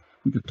progress.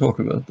 We could talk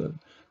about that.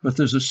 But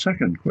there's a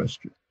second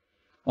question.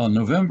 On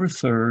November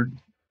 3rd,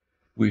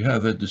 we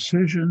have a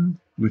decision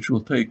which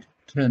will take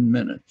 10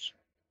 minutes.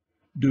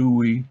 Do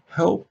we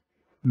help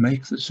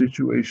make the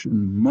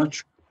situation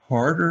much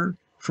harder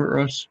for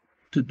us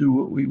to do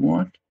what we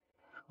want?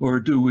 Or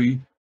do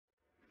we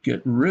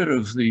get rid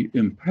of the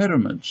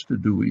impediments to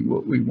doing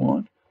what we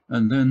want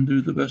and then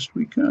do the best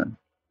we can?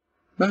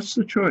 That's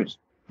the choice.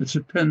 It's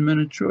a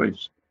 10-minute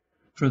choice.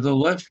 For the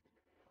left,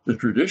 the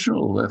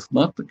traditional left,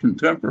 not the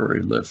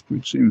contemporary left,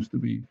 which seems to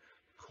be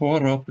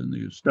caught up in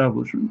the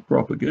establishment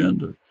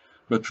propaganda,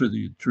 but for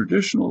the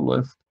traditional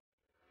left,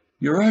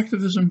 your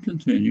activism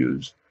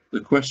continues. The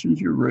questions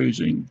you're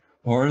raising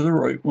are the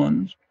right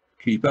ones.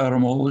 Keep at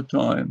them all the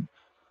time.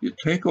 You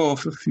take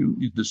off a few,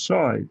 you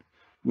decide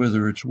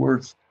whether it's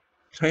worth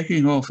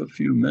taking off a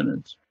few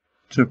minutes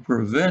to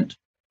prevent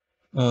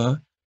the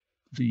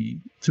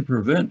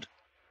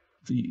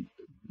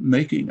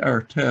making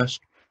our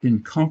task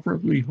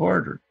incomparably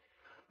harder.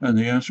 And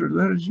the answer to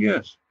that is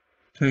yes.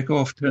 Take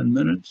off 10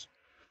 minutes,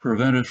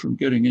 prevent it from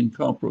getting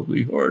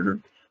incomparably harder,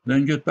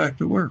 then get back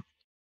to work.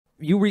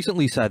 You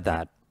recently said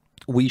that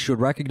we should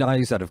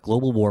recognize that if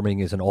global warming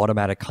is an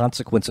automatic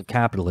consequence of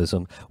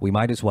capitalism, we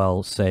might as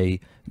well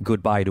say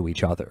goodbye to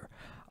each other.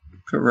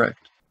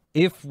 Correct.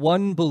 If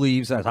one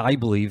believes, as I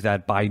believe,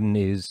 that Biden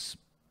is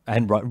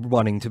and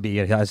running to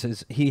be,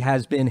 he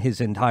has been his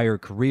entire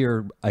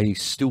career a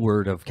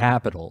steward of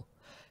capital,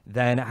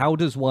 then how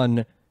does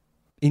one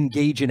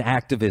engage in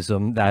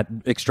activism that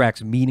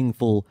extracts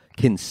meaningful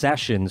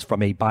concessions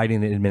from a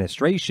Biden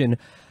administration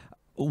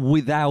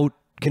without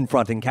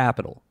confronting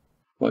capital?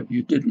 But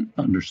you didn't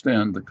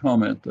understand the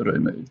comment that I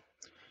made.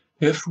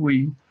 If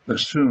we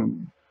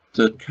assume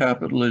that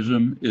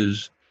capitalism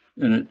is,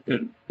 and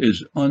it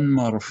is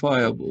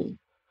unmodifiable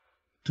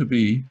to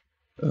be,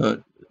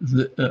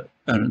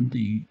 and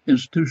the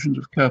institutions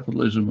of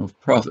capitalism of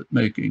profit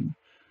making,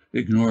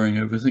 ignoring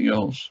everything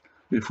else,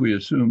 if we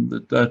assume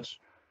that that's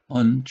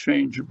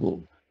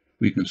unchangeable,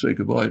 we can say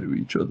goodbye to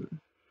each other.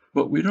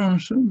 But we don't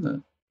assume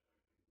that.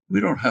 We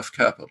don't have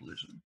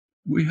capitalism.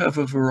 We have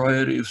a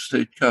variety of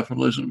state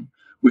capitalism,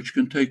 which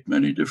can take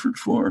many different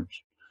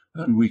forms,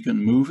 and we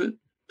can move it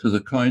to the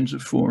kinds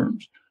of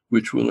forms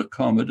which will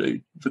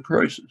accommodate the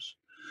crisis.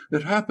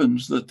 It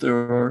happens that there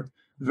are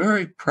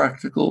very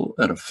practical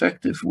and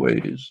effective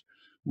ways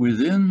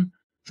within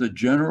the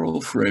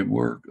general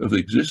framework of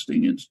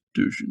existing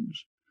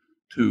institutions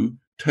to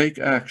take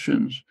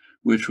actions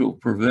which will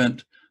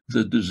prevent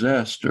the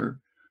disaster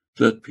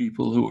that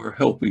people who are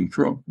helping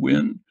Trump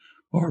win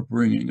are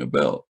bringing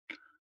about.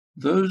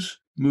 Those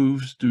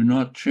moves do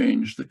not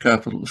change the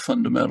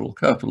fundamental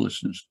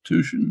capitalist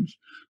institutions.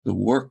 The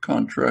work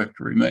contract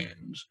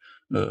remains,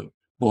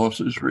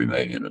 bosses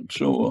remain, and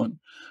so on.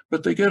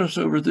 But they get us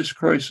over this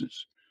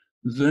crisis.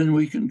 Then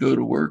we can go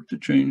to work to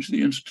change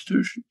the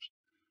institutions.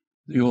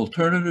 The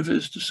alternative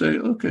is to say,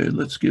 okay,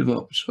 let's give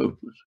up. It's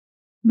hopeless.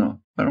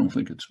 No, I don't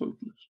think it's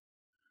hopeless.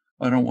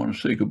 I don't want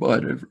to say goodbye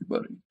to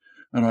everybody.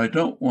 And I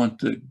don't want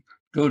to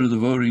go to the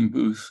voting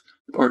booth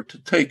or to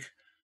take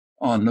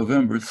on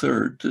November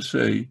 3rd to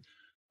say,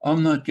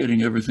 I'm not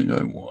getting everything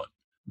I want.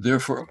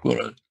 Therefore, I'm going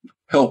to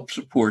help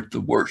support the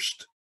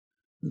worst.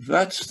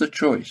 That's the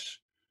choice.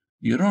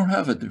 You don't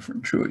have a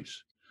different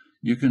choice.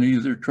 You can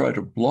either try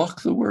to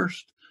block the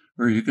worst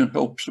or you can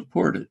help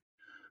support it.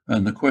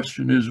 And the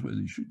question is whether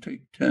you should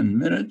take 10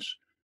 minutes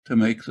to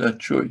make that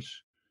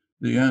choice.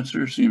 The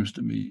answer seems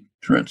to me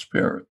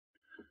transparent.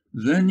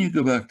 Then you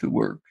go back to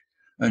work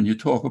and you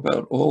talk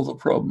about all the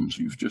problems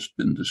you've just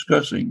been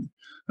discussing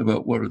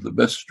about what are the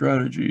best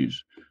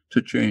strategies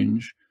to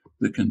change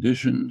the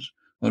conditions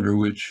under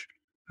which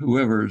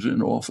whoever is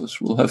in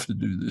office will have to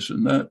do this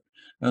and that.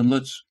 And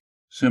let's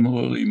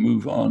similarly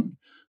move on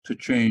to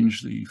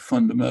change the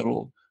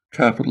fundamental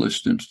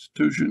capitalist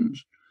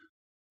institutions,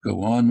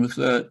 go on with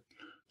that,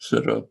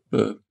 set up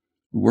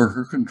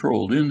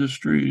worker-controlled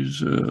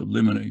industries,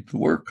 eliminate the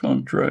work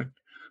contract,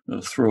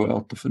 throw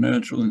out the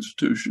financial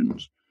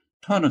institutions,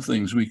 ton of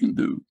things we can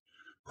do.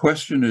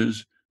 Question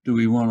is, do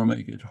we want to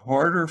make it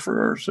harder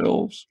for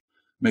ourselves,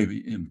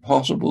 maybe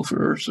impossible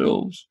for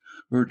ourselves,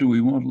 or do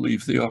we want to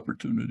leave the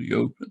opportunity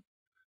open?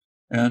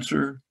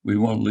 Answer, we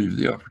want to leave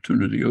the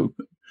opportunity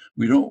open.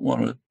 We don't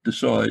want to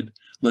decide,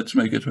 let's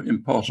make it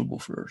impossible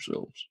for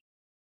ourselves.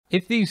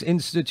 If these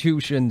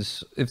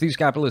institutions, if these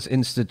capitalist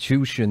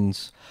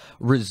institutions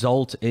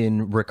result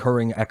in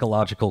recurring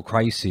ecological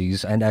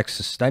crises and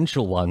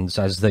existential ones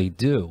as they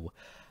do,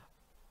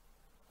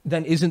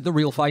 then isn't the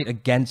real fight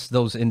against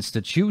those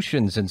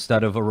institutions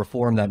instead of a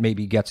reform that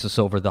maybe gets us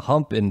over the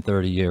hump in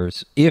 30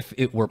 years, if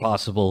it were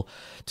possible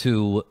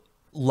to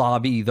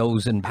lobby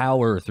those in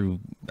power through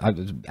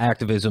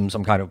activism,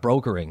 some kind of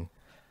brokering,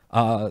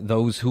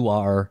 those who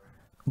are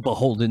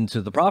beholden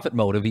to the profit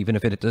motive, even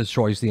if it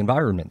destroys the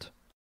environment?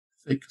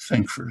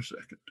 Think for a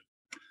second.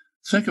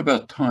 Think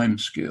about time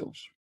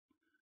scales.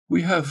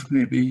 We have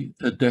maybe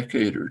a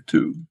decade or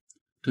two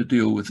to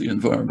deal with the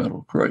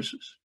environmental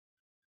crisis.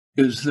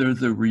 Is there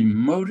the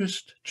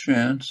remotest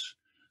chance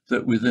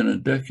that within a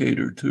decade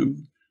or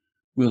two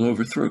we'll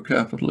overthrow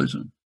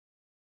capitalism?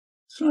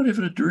 It's not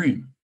even a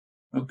dream,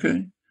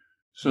 okay?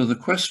 So the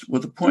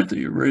point that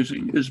you're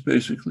raising is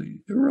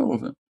basically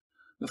irrelevant.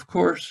 Of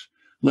course,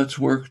 let's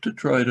work to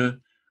try to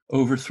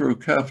overthrow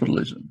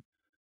capitalism.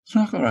 It's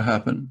not going to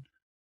happen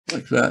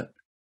like that.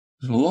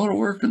 There's a lot of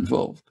work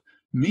involved.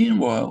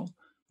 Meanwhile,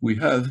 we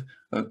have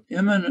an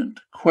imminent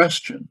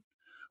question.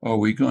 Are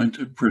we going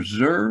to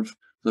preserve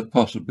the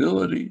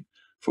possibility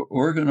for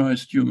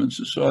organized human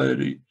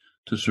society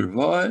to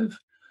survive?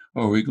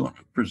 Are we going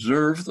to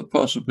preserve the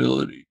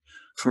possibility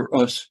for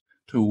us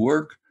to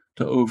work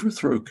to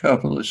overthrow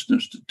capitalist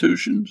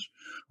institutions?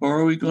 Or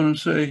are we going to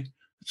say,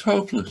 it's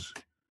hopeless,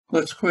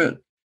 let's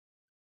quit?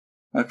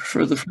 I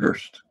prefer the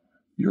first.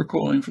 You're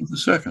calling for the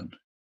second.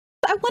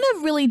 I want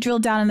to really drill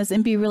down on this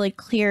and be really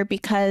clear,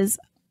 because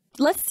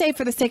let's say,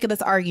 for the sake of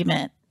this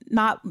argument,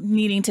 not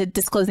needing to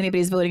disclose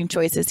anybody's voting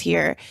choices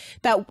here,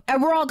 that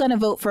we're all going to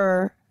vote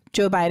for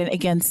Joe Biden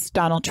against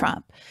Donald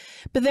Trump.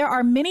 But there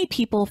are many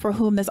people for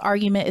whom this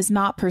argument is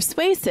not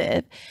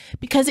persuasive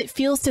because it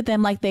feels to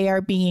them like they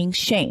are being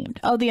shamed.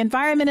 Oh, the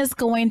environment is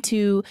going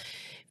to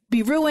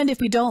be ruined if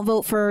we don't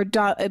vote for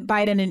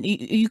Biden, and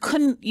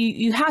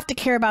you have to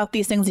care about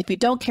these things. If you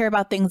don't care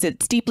about things,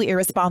 it's deeply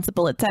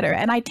irresponsible, et cetera.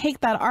 And I take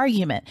that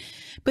argument.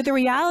 But the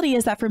reality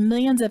is that for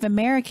millions of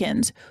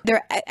Americans,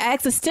 their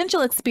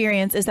existential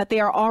experience is that they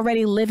are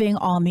already living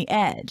on the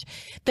edge,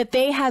 that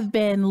they have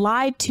been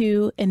lied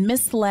to and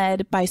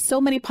misled by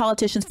so many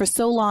politicians for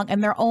so long,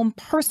 and their own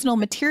personal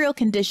material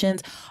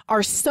conditions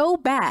are so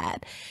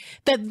bad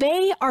that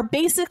they are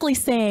basically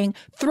saying,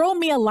 throw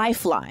me a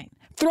lifeline.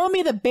 Throw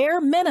me the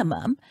bare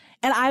minimum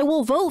and I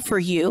will vote for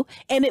you,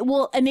 and it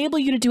will enable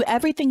you to do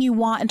everything you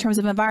want in terms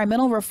of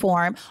environmental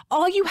reform.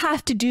 All you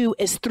have to do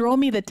is throw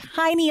me the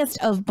tiniest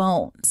of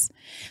bones.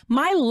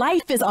 My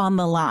life is on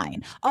the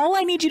line. All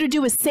I need you to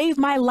do is save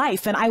my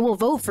life and I will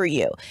vote for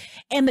you.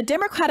 And the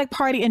Democratic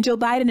Party and Joe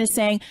Biden is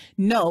saying,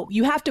 no,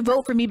 you have to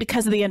vote for me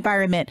because of the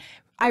environment.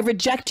 I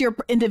reject your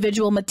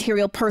individual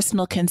material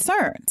personal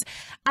concerns.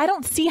 I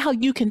don't see how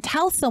you can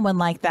tell someone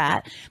like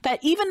that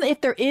even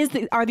if there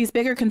are these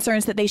bigger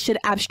concerns that they should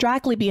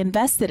abstractly be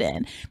invested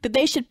in, that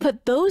they should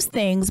put those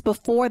things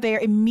before their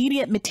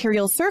immediate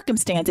material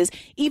circumstances,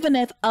 even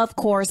if, of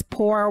course,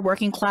 poor,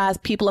 working class,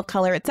 people of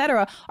color, et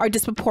cetera, are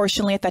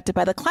disproportionately affected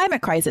by the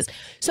climate crisis.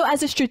 So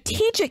as a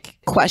strategic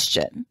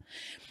question,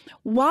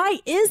 why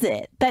is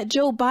it that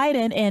Joe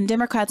Biden and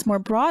Democrats more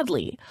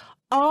broadly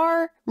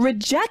are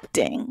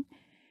rejecting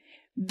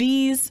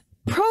these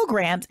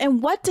programs,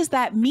 and what does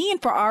that mean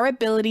for our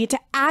ability to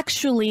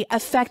actually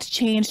affect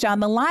change down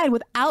the line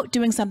without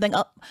doing something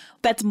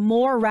that's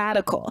more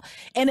radical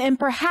and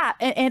perhaps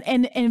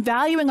and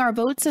valuing our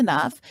votes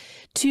enough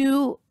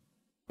to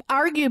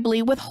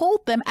arguably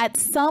withhold them at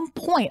some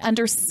point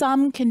under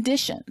some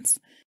conditions?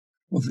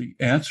 Well, the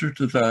answer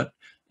to that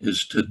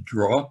is to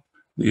drop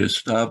the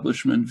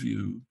establishment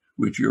view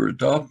which you're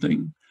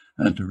adopting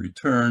and to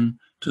return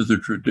to the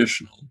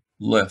traditional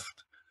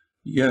left.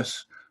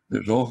 Yes,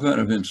 there's all kinds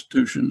of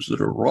institutions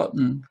that are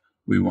rotten.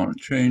 We want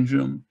to change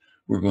them.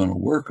 We're going to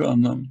work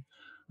on them.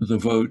 The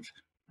vote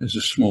is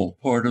a small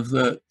part of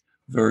that,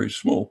 very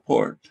small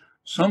part,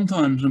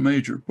 sometimes a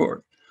major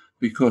part,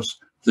 because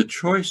the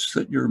choice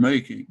that you're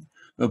making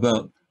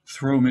about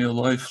throw me a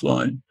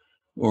lifeline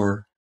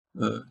or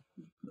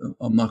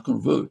I'm not going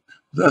to vote,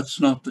 that's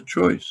not the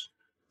choice.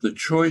 The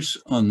choice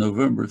on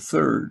November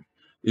 3rd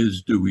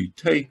is, do we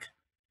take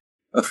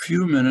a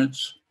few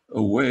minutes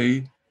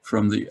away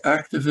from the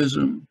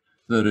activism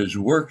that is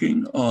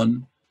working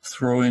on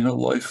throwing a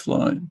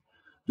lifeline?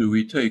 Do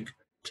we take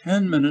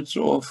 10 minutes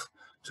off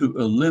to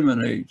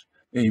eliminate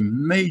a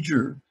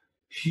major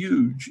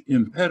huge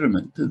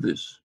impediment to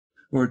this?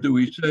 Or do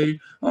we say,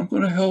 I'm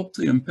going to help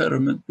the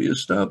impediment be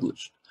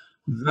established?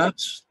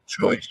 That's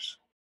choice.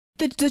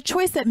 The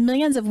choice that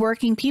millions of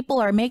working people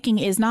are making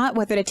is not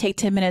whether to take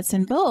 10 minutes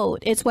and vote.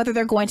 It's whether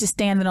they're going to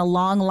stand in a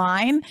long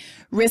line,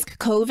 risk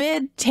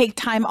COVID, take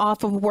time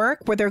off of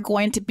work, where they're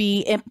going to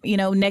be,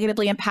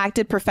 negatively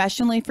impacted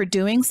professionally for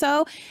doing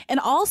so. And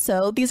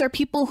also, these are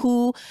people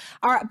who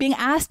are being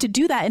asked to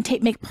do that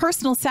and make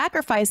personal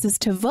sacrifices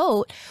to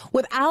vote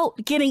without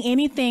getting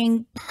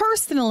anything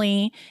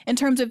personally in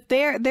terms of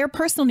their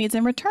personal needs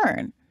in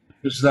return.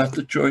 Is that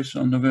the choice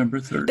on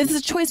November 3rd? This is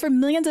a choice for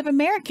millions of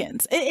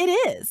Americans. It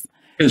is.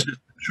 Is it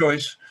the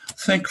choice?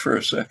 Think for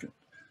a second.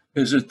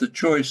 Is it the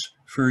choice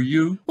for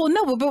you? Well,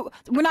 no, but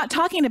we're not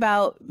talking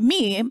about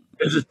me.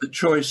 Is it the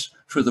choice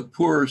for the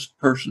poorest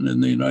person in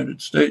the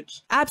United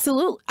States?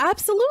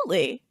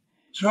 Absolutely.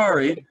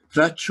 Sorry,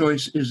 that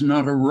choice is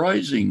not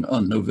arising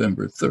on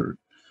November 3rd.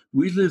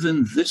 We live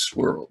in this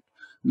world,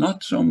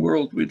 not some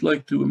world we'd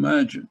like to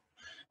imagine.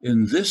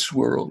 In this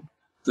world,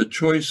 the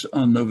choice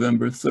on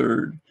November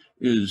 3rd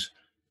is,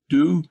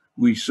 do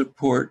we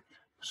support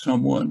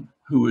someone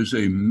who is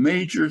a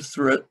major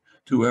threat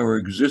to our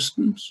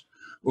existence,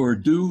 or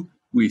do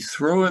we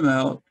throw him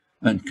out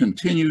and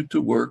continue to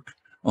work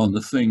on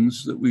the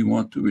things that we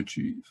want to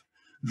achieve?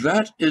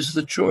 That is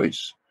the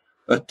choice,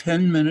 a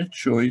 10-minute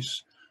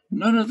choice.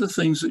 None of the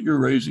things that you're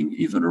raising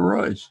even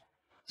arise.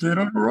 They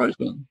don't arise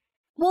on.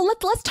 Well,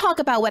 let's talk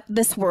about what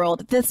this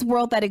world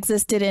that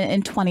existed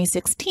in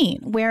 2016,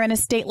 where in a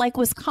state like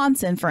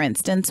Wisconsin, for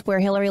instance, where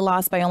Hillary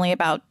lost by only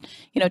about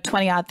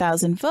 20-odd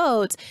thousand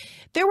votes,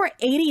 there were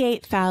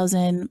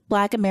 88,000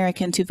 Black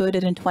Americans who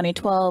voted in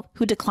 2012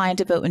 who declined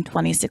to vote in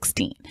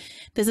 2016.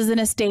 This is in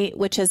a state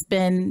which has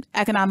been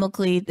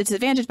economically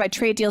disadvantaged by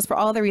trade deals for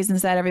all the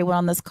reasons that everyone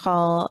on this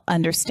call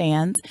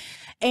understands.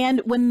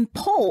 And when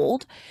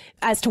polled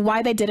as to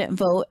why they didn't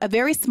vote, a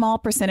very small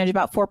percentage,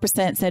 about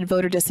 4%, said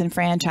voter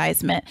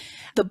disenfranchisement.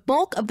 The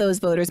bulk of those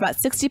voters, about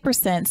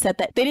 60%, said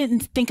that they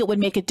didn't think it would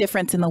make a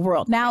difference in the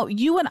world. Now,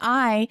 you and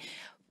I,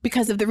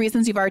 because of the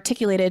reasons you've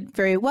articulated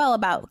very well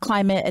about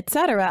climate, et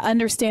cetera,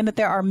 understand that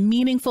there are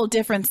meaningful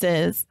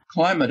differences.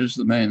 Climate is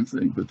the main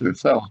thing, but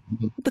there's thousands.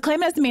 The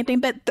climate is the main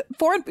thing, but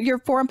your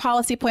foreign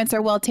policy points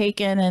are well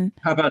taken. And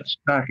how about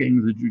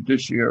stacking the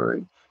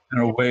judiciary in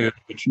a way in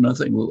which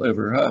nothing will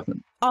ever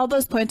happen? All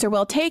those points are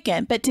well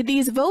taken. But to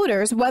these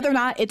voters, whether or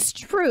not it's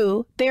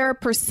true, their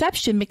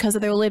perception, because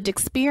of their lived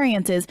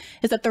experiences,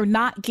 is that they're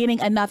not getting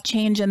enough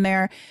change in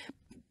their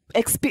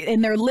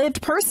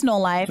lived personal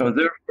life. So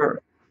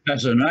therefore,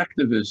 as an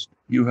activist,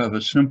 you have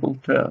a simple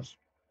task.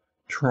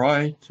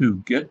 Try to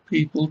get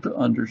people to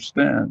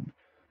understand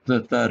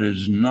that that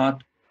is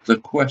not the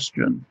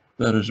question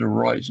that is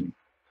arising.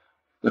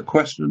 The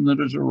question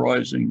that is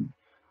arising,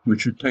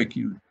 which would take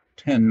you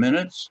 10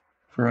 minutes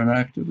for an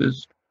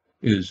activist,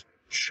 is,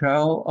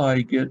 shall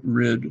I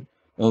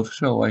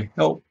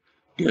help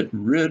get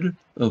rid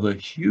of a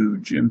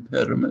huge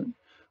impediment,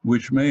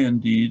 which may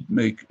indeed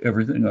make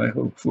everything I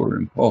hope for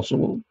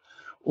impossible?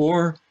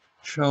 Or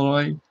shall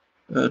I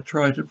shall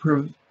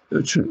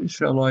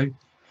I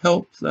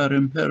help that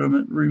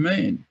impediment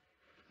remain?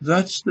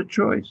 That's the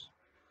choice,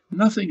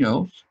 nothing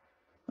else.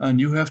 And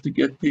you have to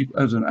get people,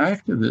 as an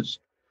activist,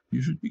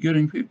 you should be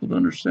getting people to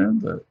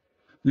understand that.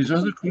 These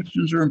other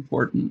questions are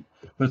important,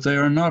 but they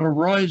are not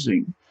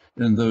arising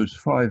in those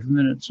 5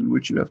 minutes in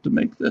which you have to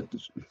make that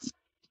decision.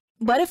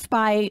 What if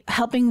by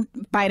helping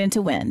Biden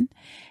to win,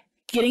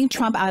 getting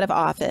Trump out of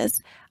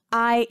office,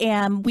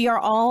 we are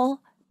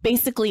all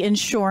basically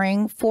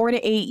ensuring 4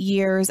 to 8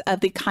 years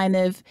of the kind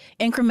of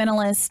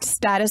incrementalist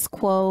status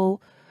quo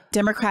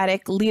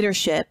Democratic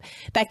leadership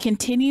that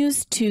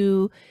continues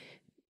to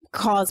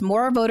cause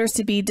more voters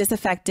to be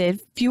disaffected,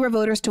 fewer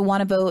voters to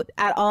want to vote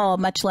at all,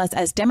 much less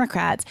as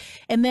Democrats.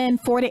 And then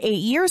 4 to 8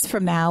 years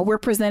from now, we're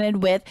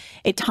presented with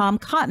a Tom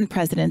Cotton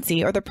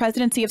presidency, or the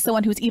presidency of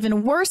someone who's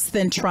even worse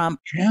than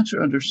Trump. Can't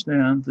you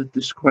understand that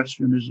this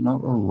question is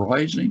not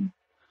arising?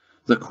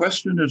 The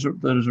question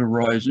that is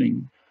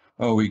arising,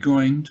 are we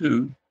going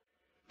to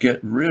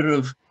get rid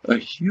of a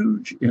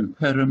huge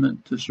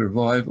impediment to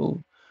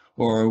survival,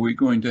 or are we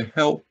going to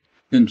help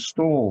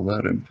install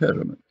that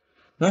impediment?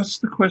 That's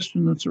the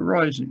question that's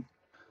arising.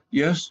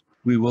 Yes,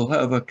 we will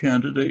have a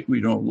candidate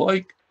we don't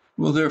like.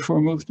 We'll therefore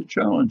move to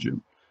challenge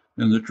him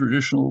in the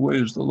traditional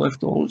ways the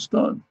left always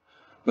done.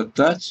 But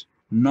that's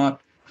not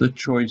the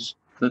choice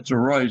that's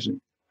arising.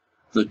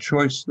 The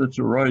choice that's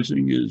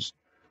arising is,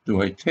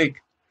 do I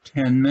take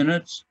 10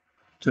 minutes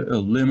to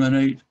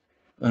eliminate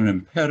an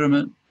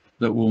impediment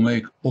that will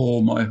make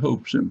all my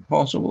hopes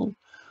impossible,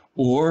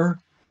 or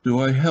do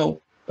I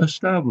help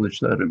establish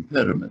that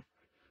impediment?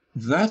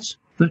 That's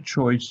the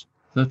choice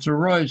that's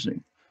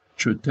arising.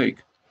 It should take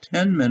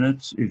 10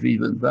 minutes, if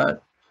even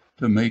that,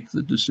 to make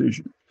the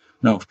decision.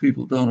 Now, if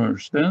people don't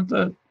understand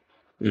that,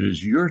 it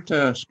is your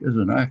task as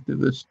an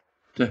activist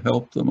to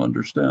help them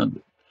understand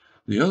it.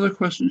 The other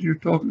questions you're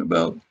talking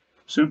about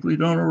simply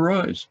don't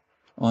arise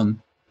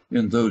in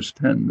those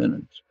 10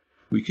 minutes.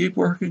 We keep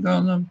working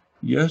on them,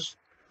 yes,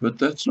 But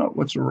that's not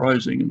what's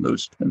arising in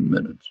those 10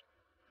 minutes.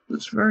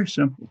 It's very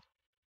simple.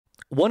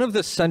 One of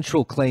the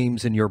central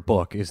claims in your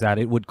book is that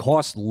it would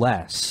cost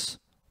less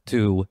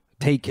to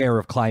take care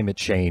of climate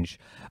change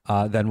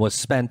than was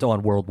spent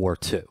on World War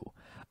II.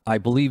 I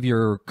believe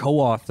your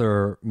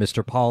co-author,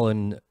 Mr.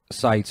 Pollin,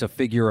 cites a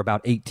figure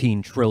about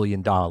 $18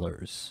 trillion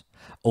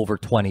over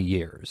 20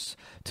 years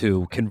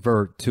to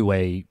convert to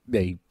a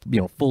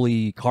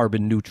fully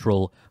carbon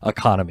neutral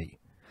economy.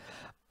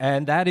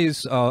 And that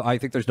is, I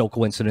think there's no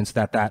coincidence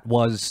that that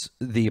was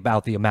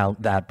about the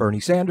amount that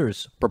Bernie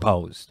Sanders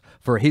proposed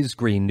for his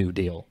Green New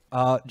Deal.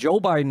 Joe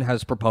Biden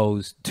has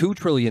proposed $2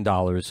 trillion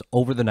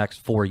over the next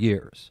 4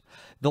 years.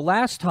 The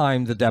last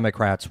time the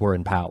Democrats were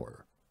in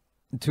power,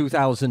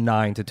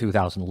 2009 to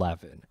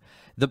 2011,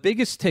 the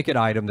biggest ticket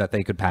item that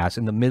they could pass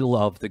in the middle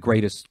of the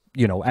greatest,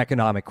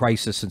 economic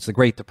crisis since the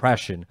Great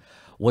Depression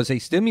was a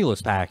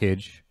stimulus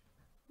package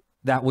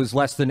that was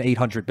less than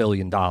 $800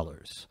 billion.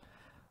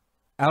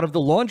 Out of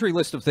the laundry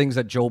list of things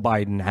that Joe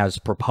Biden has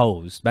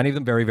proposed, many of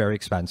them very, very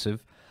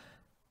expensive,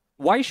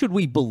 why should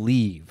we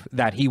believe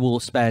that he will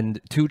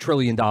spend $2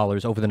 trillion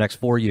over the next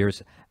 4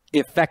 years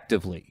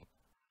effectively?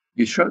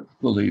 You should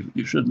believe it.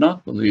 You should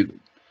not believe it.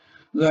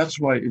 That's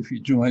why if you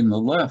join the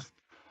left,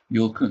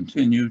 you'll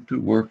continue to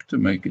work to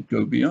make it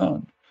go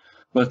beyond.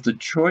 But the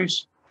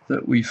choice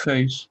that we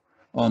face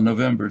on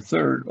November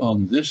 3rd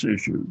on this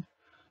issue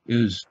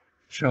is,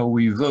 shall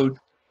we vote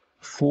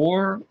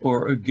for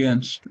or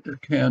against a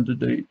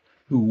candidate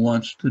who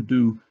wants to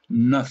do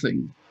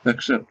nothing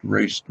except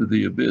race to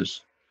the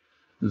abyss?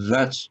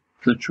 That's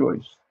the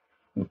choice,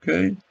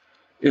 okay?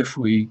 If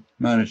we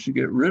manage to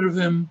get rid of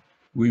him,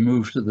 we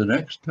move to the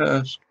next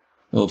task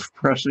of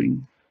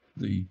pressing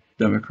the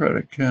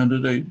Democratic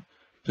candidate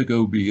to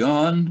go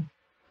beyond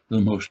the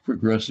most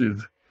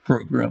progressive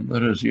program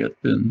that has yet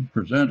been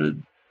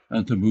presented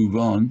and to move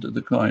on to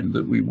the kind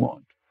that we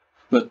want.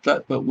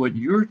 But what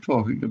you're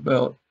talking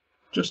about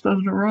just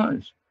doesn't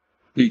arise.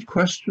 The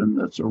question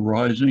that's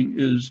arising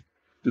is,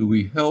 do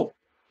we help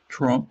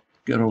Trump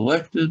get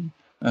elected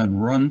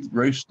and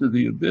race to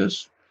the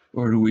abyss,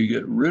 or do we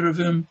get rid of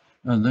him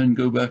and then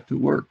go back to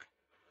work?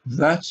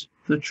 That's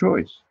the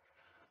choice.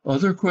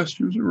 Other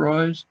questions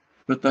arise,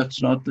 but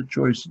that's not the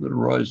choice that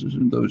arises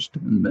in those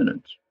 10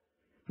 minutes.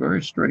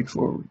 Very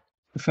straightforward.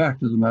 The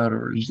fact of the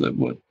matter is that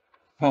what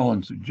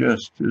Pollin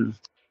suggests is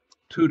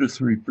 2 to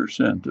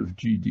 3% of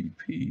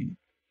GDP,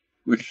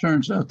 which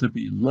turns out to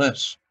be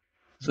less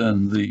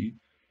than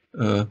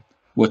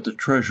what the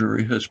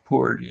Treasury has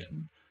poured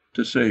in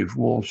to save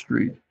Wall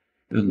Street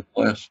in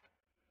the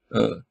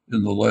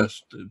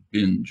last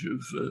binge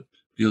of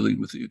dealing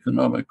with the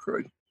economic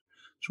crisis.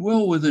 It's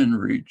well within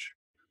reach.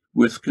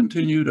 With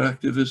continued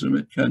activism,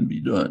 it can be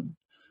done.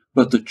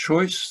 But the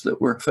choice that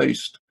we're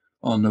faced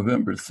on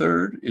November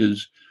 3rd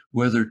is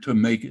whether to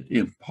make it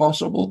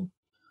impossible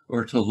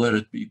or to let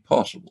it be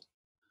possible.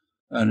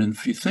 And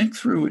if you think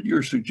through what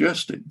you're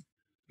suggesting,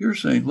 you're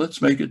saying,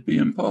 let's make it be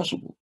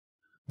impossible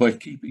by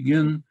keeping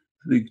in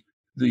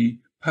the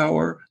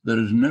power that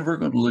is never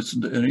going to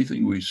listen to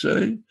anything we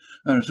say,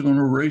 and it's going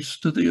to race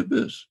to the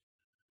abyss.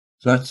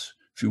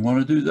 If you want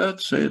to do that,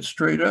 say it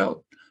straight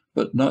out,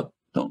 but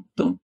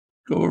don't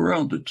go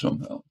around it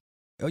somehow.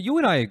 You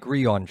and I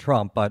agree on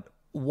Trump, but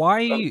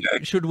why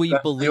should we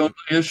believe?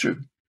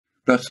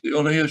 That's the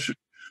only issue.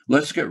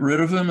 Let's get rid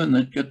of him and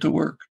then get to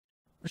work.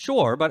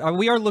 Sure, but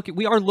we are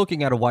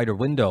looking at a wider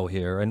window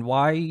here, and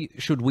why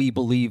should we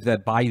believe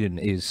that Biden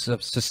is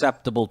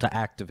susceptible to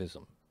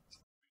activism?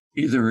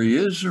 Either he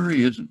is or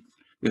he isn't.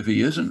 If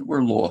he isn't,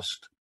 we're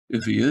lost.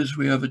 If he is,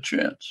 we have a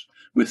chance.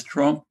 With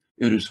Trump,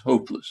 it is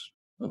hopeless.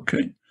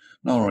 Okay,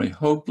 not only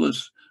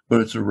hopeless,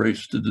 but it's a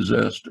race to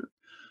disaster.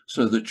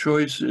 So the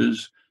choice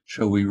is,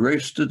 shall we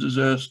race to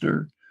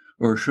disaster,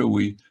 or shall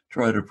we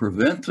try to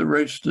prevent the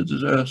race to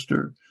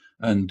disaster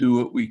and do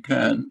what we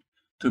can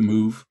to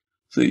move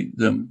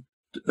them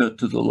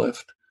to the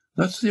left?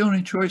 That's the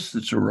only choice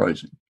that's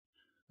arising.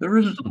 There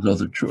isn't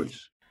another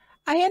choice.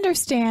 I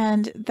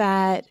understand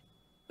that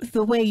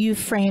the way you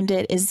framed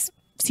it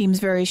seems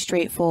very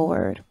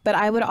straightforward, but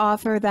I would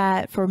offer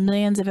that for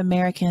millions of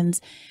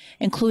Americans,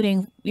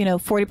 including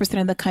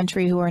 40% of the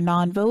country who are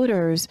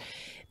non-voters,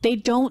 they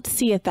don't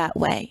see it that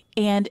way.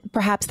 And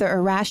perhaps they're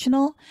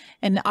irrational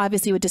and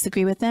obviously would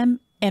disagree with them,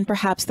 and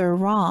perhaps they're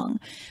wrong.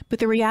 But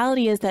the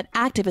reality is that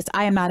activists,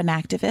 I am not an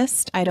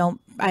activist. I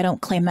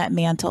don't claim that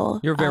mantle.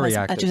 You're very as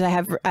active. much as I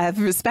have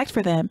respect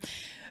for them.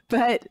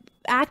 But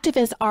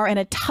activists are in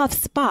a tough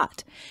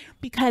spot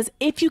because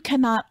if you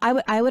cannot,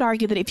 I would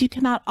argue that if you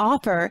cannot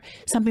offer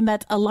something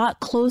that's a lot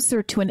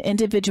closer to an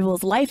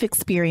individual's life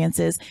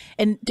experiences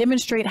and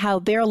demonstrate how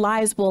their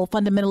lives will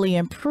fundamentally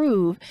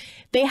improve,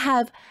 they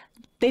have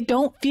They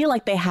don't feel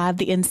like they have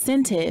the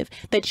incentive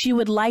that you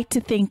would like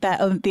to think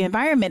that the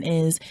environment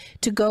is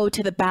to go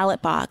to the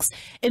ballot box.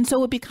 And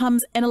so it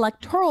becomes an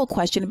electoral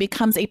question. It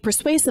becomes a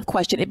persuasive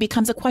question. It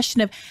becomes a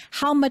question of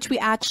how much we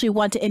actually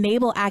want to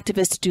enable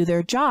activists to do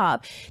their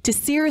job, to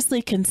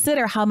seriously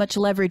consider how much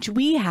leverage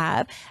we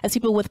have as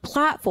people with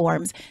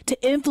platforms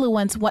to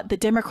influence what the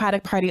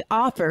Democratic Party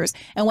offers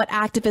and what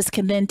activists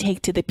can then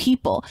take to the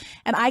people.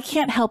 And I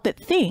can't help but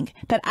think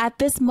that at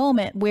this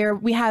moment where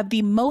we have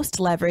the most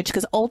leverage,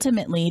 because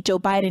ultimately Joe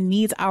Biden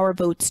needs our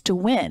votes to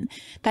win,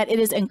 that it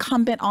is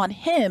incumbent on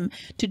him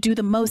to do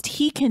the most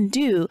he can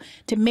do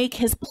to make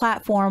his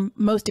platform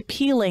most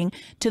appealing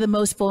to the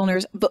most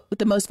voters,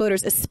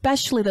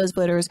 especially those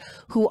voters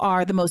who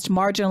are the most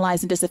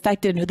marginalized and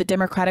disaffected and who the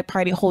Democratic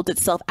Party holds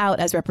itself out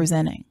as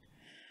representing.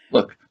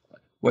 Look,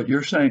 what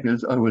you're saying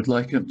is I would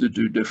like him to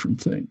do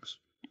different things.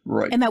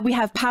 Right. And that we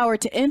have power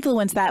to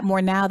influence that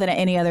more now than at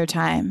any other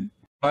time.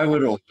 I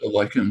would also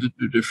like him to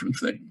do different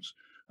things.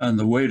 And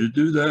the way to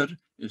do that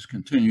is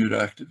continued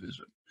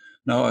activism.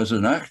 Now, as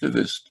an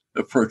activist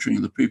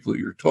approaching the people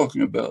you're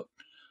talking about,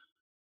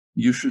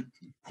 you should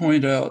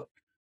point out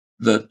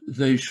that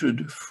they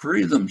should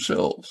free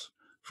themselves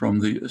from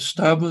the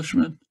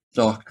establishment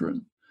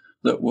doctrine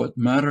that what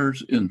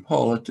matters in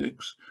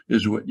politics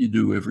is what you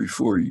do every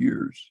 4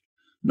 years.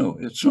 No,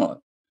 it's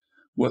not.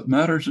 What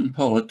matters in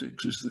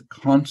politics is the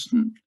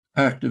constant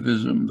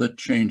activism that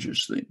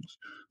changes things,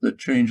 that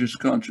changes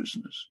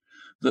consciousness,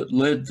 that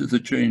led to the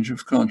change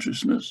of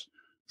consciousness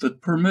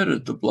that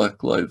permitted the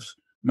Black Lives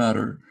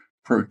Matter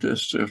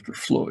protests after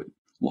Floyd.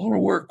 A lot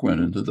of work went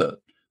into that.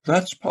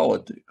 That's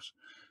politics.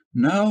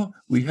 Now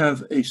we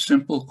have a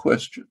simple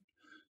question.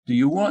 Do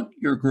you want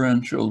your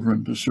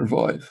grandchildren to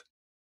survive?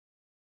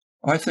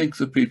 I think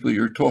the people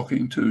you're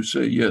talking to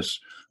say, yes,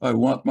 I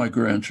want my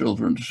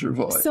grandchildren to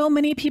survive. So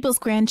many people's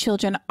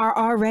grandchildren are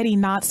already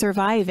not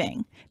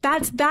surviving.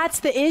 That's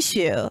the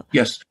issue.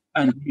 Yes.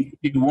 And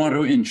you want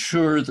to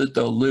ensure that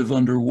they'll live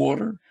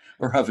underwater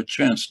or have a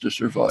chance to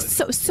survive.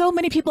 So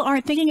many people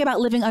aren't thinking about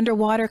living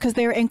underwater because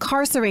they're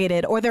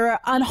incarcerated or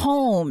they're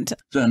unhomed.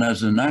 Then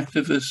as an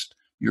activist,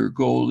 your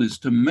goal is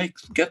to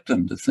get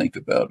them to think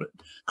about it,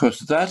 because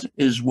that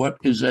is what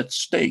is at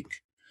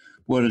stake.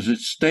 What is at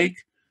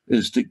stake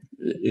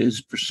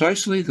is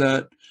precisely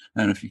that.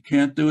 And if you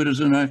can't do it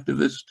as an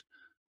activist,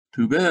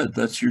 too bad.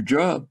 That's your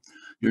job.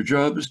 Your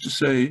job is to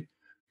say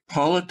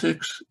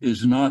politics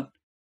is not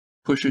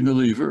pushing a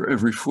lever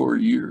every 4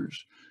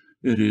 years.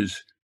 It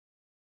is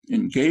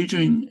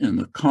engaging in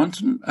the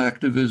constant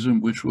activism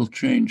which will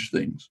change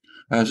things,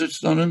 as it's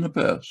done in the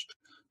past.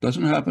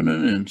 Doesn't happen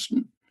in an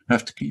instant.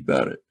 Have to keep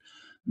at it.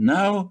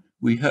 Now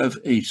we have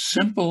a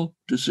simple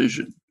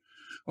decision.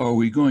 Are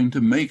we going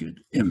to make it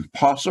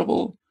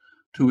impossible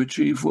to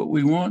achieve what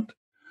we want?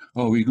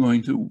 Are we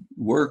going to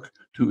work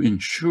to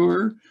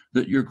ensure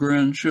that your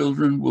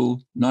grandchildren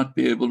will not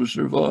be able to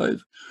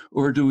survive?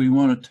 Or do we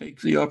want to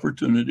take the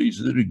opportunities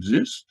that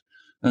exist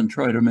and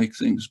try to make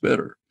things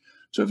better?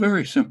 It's a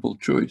very simple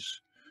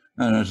choice.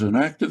 And as an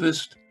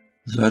activist,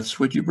 that's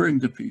what you bring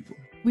to people.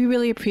 We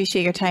really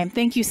appreciate your time.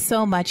 Thank you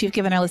so much. You've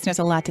given our listeners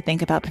a lot to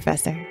think about,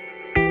 Professor.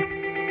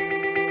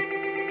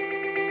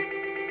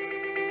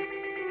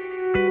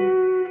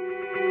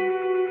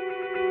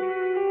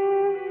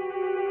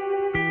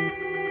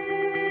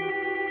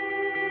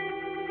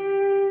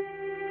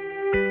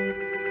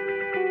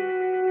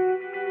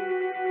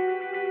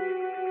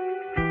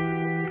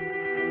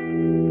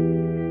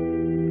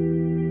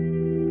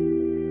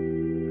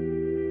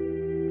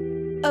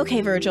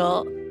 Okay,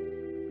 Virgil,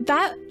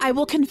 that, I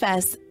will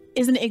confess,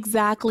 isn't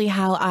exactly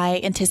how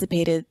I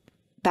anticipated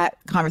that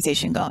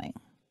conversation going.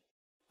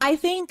 I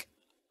think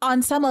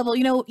on some level,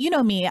 you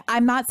know me,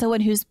 I'm not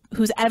someone who's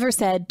ever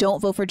said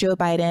don't vote for Joe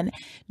Biden,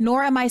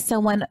 nor am I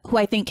someone who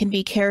I think can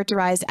be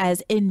characterized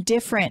as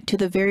indifferent to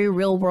the very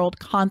real world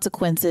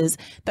consequences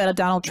that a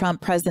Donald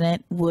Trump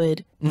president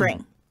would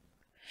bring.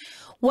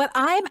 What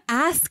I'm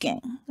asking,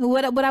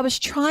 what I was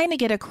trying to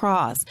get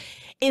across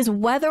is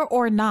whether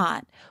or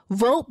not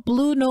vote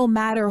blue no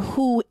matter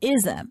who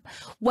ism,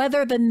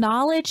 whether the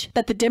knowledge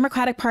that the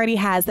Democratic Party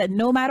has that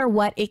no matter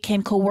what, it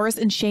can coerce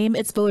and shame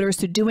its voters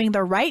to doing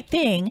the right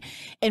thing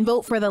and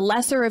vote for the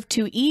lesser of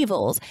two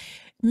evils,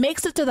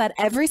 makes it so that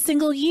every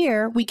single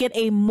year we get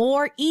a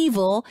more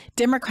evil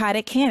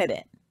Democratic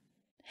candidate.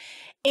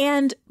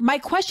 And my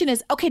question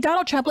is, okay,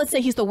 Donald Trump, let's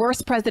say he's the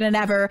worst president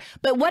ever,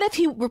 but what if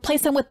you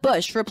replace him with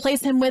Bush,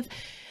 replace him with,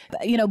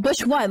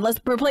 Bush 1, let's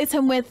replace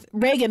him with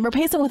Reagan,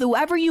 replace him with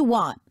whoever you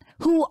want,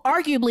 who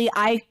arguably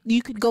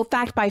you could go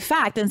fact by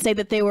fact and say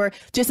that they were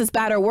just as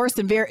bad or worse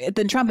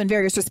than Trump in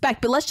various respects,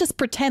 but let's just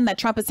pretend that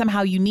Trump is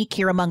somehow unique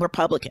here among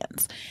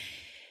Republicans.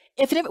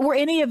 If it were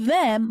any of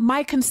them,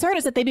 my concern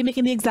is that they'd be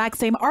making the exact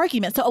same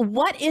argument. So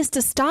what is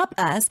to stop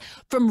us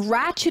from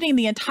ratcheting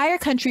the entire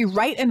country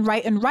right and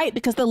right and right?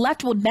 Because the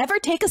left will never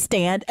take a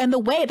stand. And the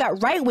way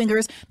that right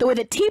wingers, the way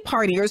that Tea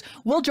Partiers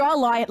will draw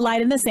a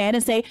line in the sand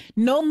and say,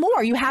 no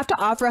more. You have to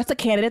offer us a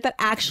candidate that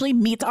actually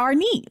meets our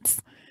needs.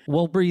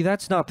 Well, Bree,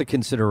 that's not the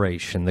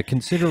consideration. The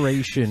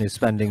consideration is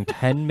spending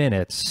 10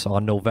 minutes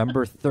on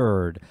November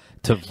 3rd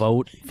to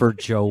vote for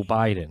Joe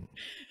Biden.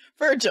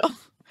 Virgil.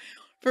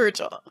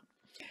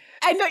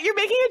 I know you're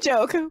making a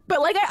joke,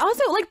 but like I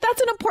also like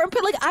that's an important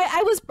point. Like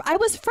I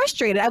was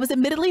frustrated. I was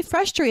admittedly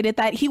frustrated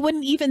that he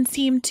wouldn't even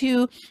seem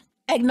to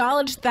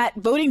acknowledge that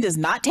voting does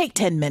not take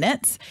 10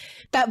 minutes.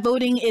 That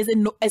voting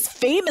is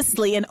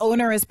famously an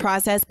onerous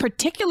process,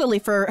 particularly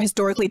for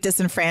historically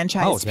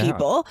disenfranchised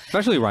people.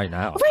 Especially right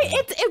now. Right.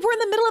 We're in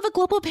the middle of a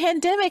global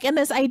pandemic, and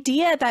this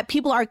idea that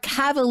people are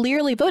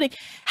cavalierly voting.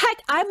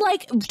 Heck, I'm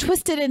like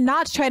twisted in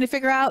knots trying to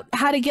figure out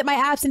how to get my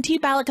absentee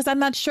ballot because I'm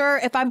not sure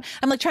if I'm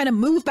like trying to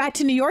move back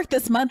to New York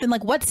this month and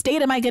like what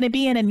state am I going to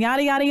be in and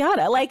yada, yada,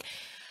 yada. Like,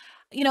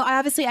 you know,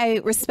 obviously I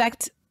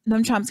respect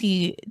Noam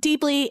Chomsky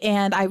deeply,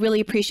 and I really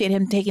appreciate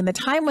him taking the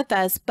time with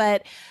us.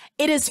 But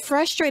it is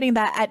frustrating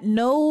that at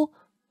no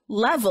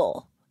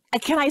level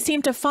can I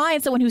seem to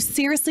find someone who's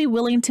seriously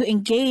willing to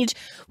engage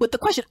with the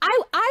question.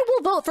 I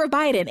will vote for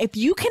Biden if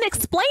you can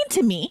explain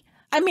to me.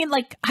 I mean,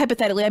 like,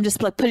 hypothetically, I'm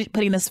just like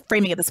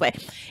framing it this way.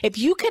 If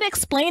you can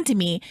explain to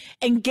me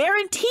and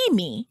guarantee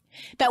me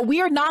that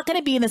we are not going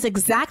to be in this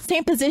exact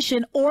same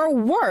position or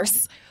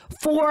worse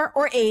 4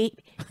 or 8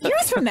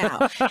 years from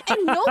now.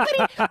 And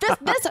nobody,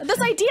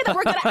 this idea that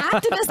we're going to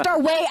activist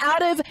our way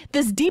out of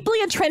this deeply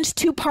entrenched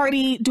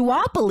two-party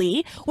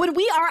duopoly when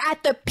we are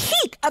at the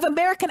peak of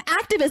American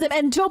activism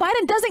and Joe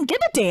Biden doesn't give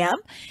a damn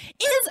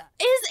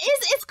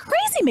is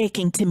crazy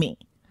making to me.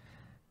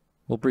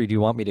 Well, Bree, do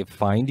you want me to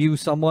find you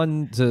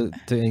someone to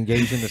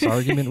engage in this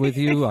argument with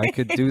you? I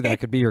could do that.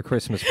 Could be your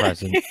Christmas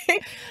present.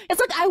 It's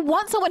like, I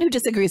want someone who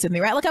disagrees with me,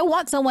 right? Like, I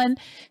want someone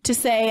to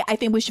say, I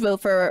think we should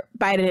vote for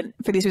Biden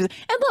for these reasons.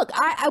 And look,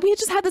 we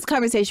just had this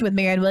conversation with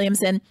Marianne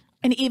Williamson.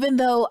 And even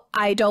though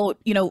I don't,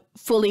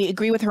 fully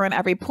agree with her on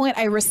every point,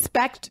 I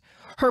respect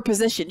her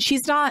position.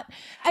 I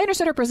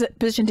understood her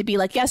position to be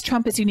like, yes,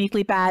 Trump is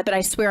uniquely bad, but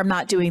I swear I'm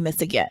not doing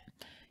this again.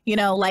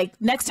 Like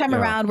next time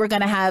around, we're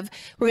going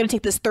to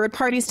take this third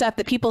party stuff,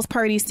 the People's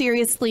Party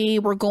seriously.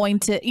 We're going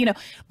to,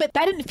 but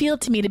that didn't feel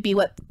to me to be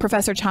what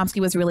Professor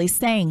Chomsky was really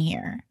saying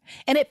here.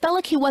 And it felt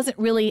like he wasn't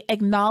really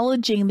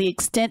acknowledging the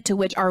extent to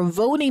which our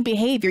voting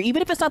behavior,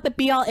 even if it's not the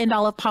be all end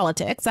all of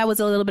politics, that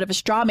was a little bit of a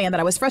straw man that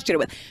I was frustrated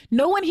with.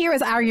 No one here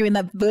is arguing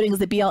that voting is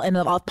the be all end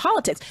all of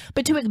politics,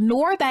 but to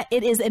ignore that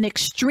it is an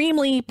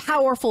extremely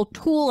powerful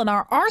tool in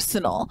our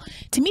arsenal,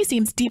 to me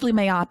seems deeply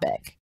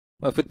myopic.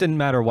 Well, if it didn't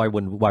matter, why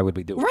would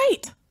we do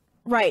it?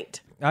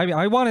 Right. I mean,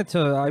 I wanted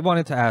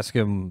to ask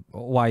him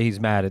why he's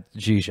mad at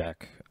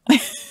Zizek.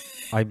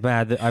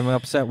 I'm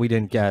upset we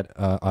didn't get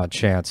a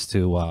chance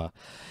to,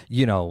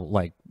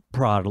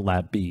 prod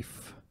that beef.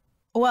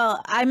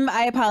 Well,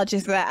 I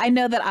apologize for that. I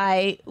know that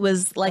I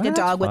was like a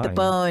dog with the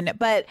bone,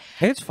 but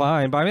it's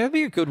fine. But I mean, that'd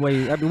be a good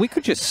way. I mean, we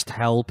could just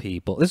tell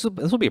people this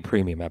will be a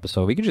premium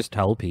episode. We could just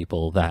tell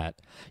people that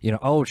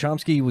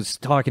Chomsky was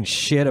talking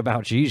shit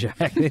about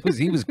Zizek.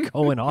 He was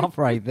going off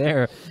right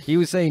there. He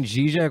was saying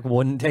Zizek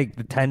wouldn't take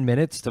the 10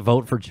 minutes to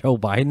vote for Joe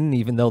Biden,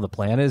 even though the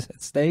plan is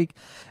at stake.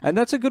 And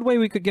that's a good way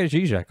we could get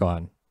Zizek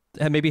on.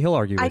 And maybe he'll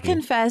argue with you. I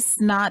confess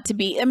not to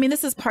be. I mean,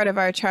 this is part of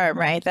our charm,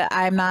 right? That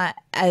I'm not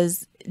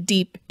as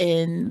deep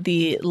in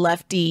the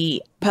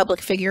lefty public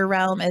figure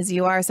realm as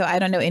you are. So I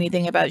don't know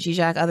anything about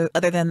Zizek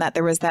other than that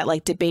there was that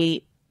like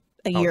debate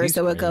a year or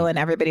so ago and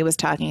everybody was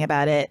talking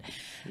about it.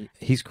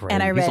 He's great.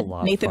 And I read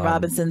Nathan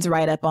Robinson's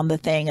write-up on the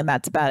thing, and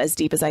that's about as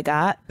deep as I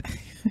got.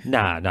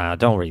 Nah,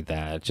 don't read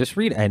that. Just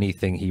read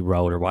anything he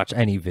wrote or watch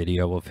any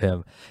video of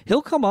him.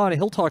 He'll come on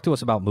and he'll talk to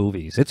us about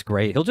movies. It's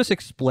great. He'll just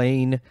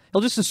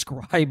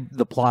describe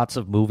the plots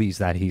of movies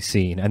that he's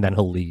seen, and then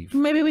he'll leave.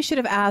 Maybe we should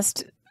have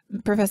asked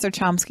Professor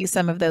Chomsky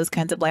some of those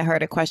kinds of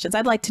lighthearted questions.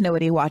 I'd like to know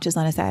what he watches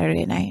on a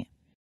Saturday night.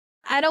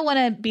 I don't want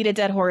to beat a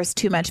dead horse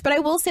too much, but I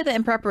will say that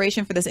in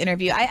preparation for this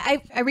interview,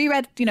 I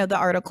reread, the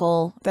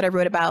article that I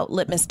wrote about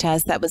litmus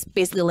tests that was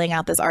basically laying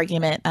out this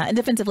argument in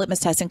defense of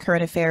litmus tests in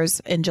current affairs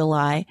in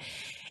July.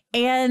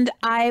 And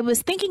I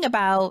was thinking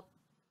about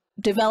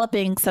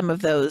developing some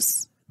of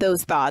those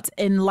thoughts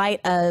in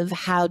light of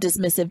how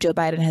dismissive Joe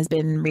Biden has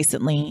been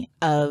recently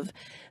of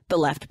the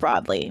left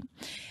broadly.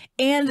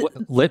 And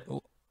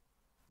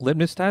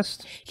litmus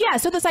test? Yeah.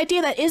 So this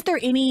idea that is there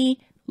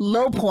any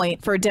low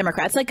point for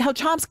Democrats, like how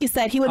Chomsky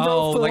said he would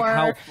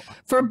vote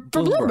for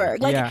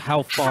Bloomberg. Like,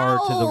 how far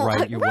to the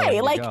right you're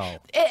willing to go.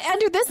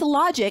 Under this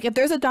logic, if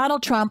there's a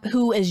Donald Trump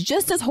who is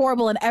just as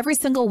horrible in every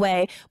single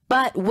way,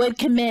 but would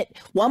commit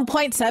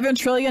 $1.7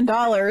 trillion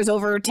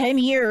over 10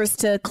 years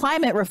to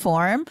climate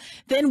reform,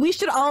 then we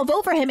should all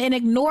vote for him and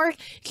ignore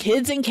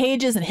kids in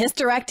cages and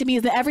hysterectomies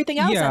and everything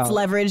else that's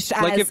leveraged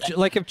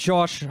like if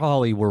Josh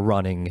Hawley were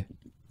running.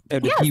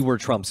 And if he were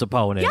Trump's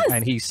opponent,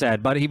 and he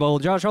said,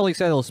 Josh Hawley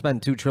said he'll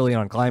spend $2 trillion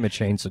on climate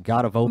change, so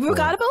gotta vote for him. We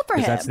gotta vote for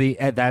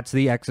him. That's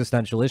the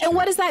existential issue. And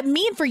what does that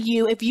mean for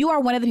you if you are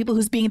one of the people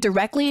who's being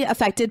directly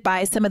affected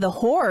by some of the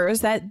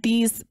horrors that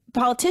these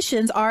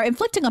politicians are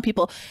inflicting on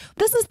people?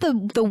 This is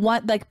the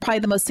one, like, probably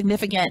the most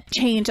significant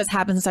change that's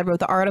happened since I wrote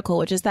the article,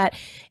 which is that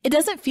it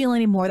doesn't feel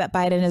anymore that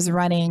Biden is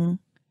running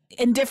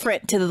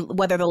indifferent to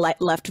whether the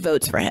left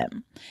votes for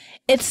him.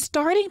 It's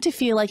starting to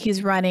feel like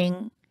he's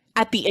running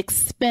at the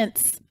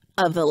expense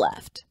of the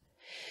left,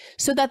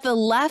 so that the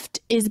left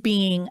is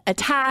being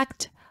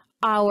attacked.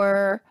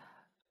 Our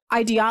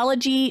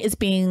ideology is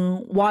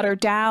being watered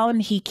down.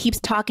 He keeps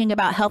talking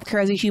about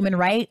healthcare as a human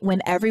right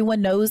when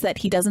everyone knows that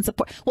he doesn't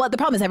support. Well, the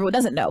problem is everyone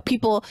doesn't know.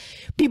 People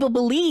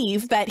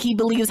believe that he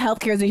believes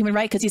healthcare is a human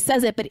right because he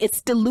says it, but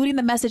it's diluting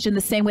the message in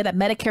the same way that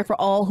Medicare for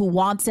all who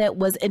wants it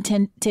was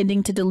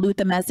intending to dilute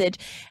the message.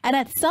 And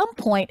at some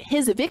point,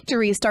 his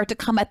victories start to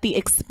come at the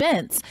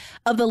expense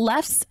of the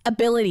left's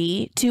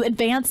ability to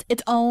advance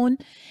its own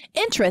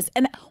interests.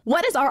 And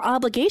what is our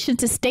obligation?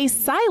 To stay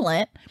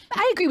silent?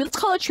 I agree. Let's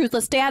call it truth.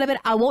 Let's stay out of it.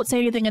 I won't say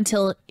anything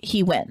until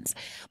he wins.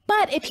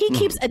 But if he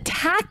keeps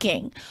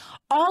attacking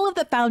all of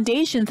the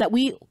foundations that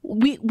we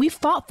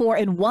fought for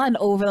and won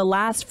over the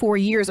last 4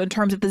 years in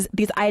terms of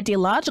these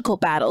ideological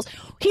battles,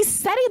 he's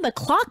setting the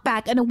clock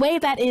back in a way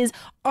that is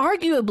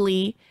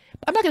arguably,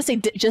 I'm not going to say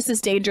just as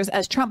dangerous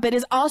as Trump, but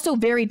is also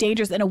very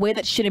dangerous in a way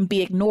that shouldn't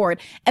be ignored.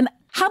 And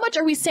how much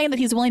are we saying that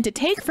he's willing to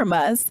take from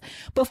us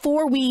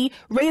before we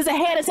raise a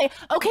hand and say,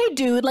 okay,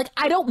 dude, like,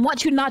 I don't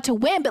want you not to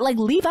win, but like,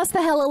 leave us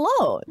the hell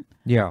alone.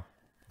 Yeah.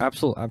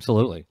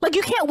 Absolutely. Like,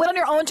 you can't win on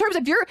your own terms.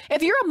 If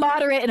you're a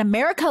moderate and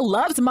America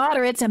loves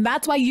moderates and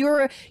that's why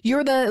you're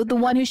the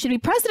one who should be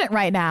president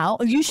right now,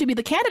 or you should be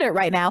the candidate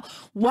right now,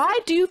 why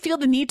do you feel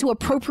the need to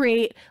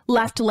appropriate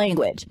left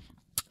language?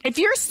 If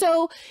you're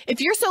so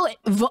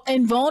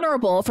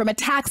invulnerable from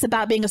attacks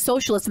about being a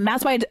socialist, and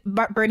that's why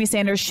Bernie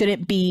Sanders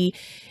shouldn't be,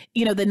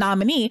 the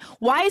nominee,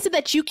 why is it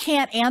that you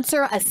can't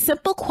answer a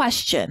simple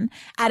question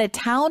at a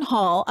town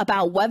hall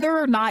about whether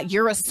or not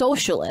you're a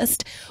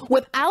socialist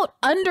without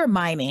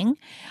undermining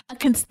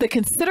the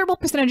considerable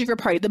percentage of your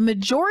party, the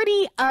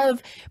majority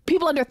of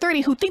people under 30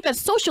 who think that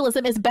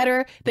socialism is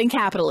better than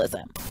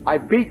capitalism? I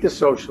beat the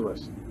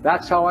socialists.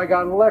 That's how I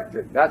got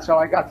elected. That's how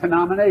I got the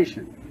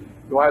nomination.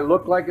 Do I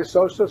look like a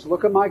socialist?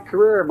 Look at my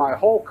career, my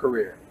whole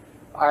career.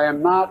 I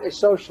am not a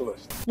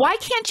socialist. Why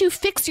can't you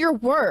fix your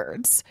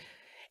words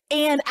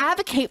and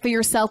advocate for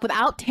yourself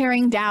without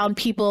tearing down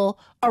people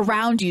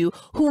around you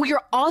who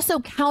you're also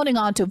counting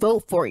on to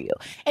vote for you?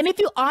 And if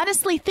you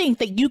honestly think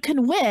that you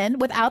can win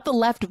without the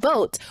left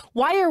votes,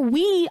 why are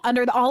we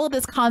under all of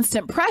this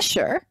constant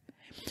pressure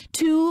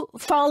to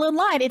fall in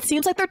line? It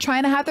seems like they're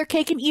trying to have their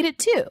cake and eat it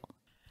too.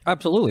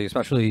 Absolutely.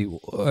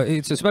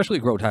 It's especially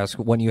grotesque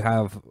when you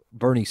have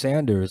Bernie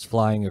Sanders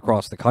flying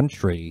across the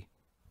country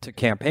to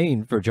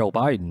campaign for Joe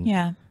Biden.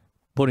 Yeah.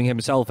 Putting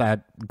himself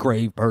at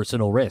grave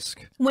personal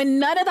risk. When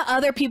none of the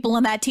other people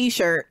on that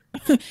T-shirt,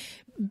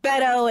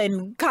 Beto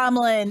and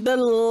Kamala and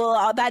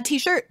that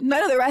T-shirt,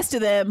 none of the rest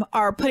of them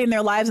are putting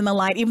their lives on the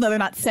line, even though they're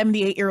not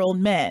 78-year-old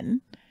men.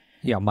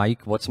 Yeah,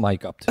 Mike, what's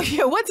Mike up to?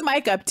 Yeah, what's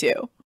Mike up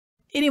to?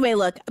 Anyway,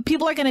 look,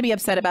 people are going to be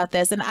upset about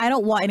this, and I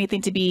don't want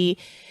anything to be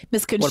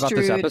misconstrued. What about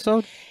this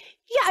episode?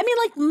 Yeah,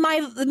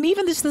 I mean,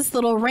 even this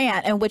little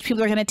rant in which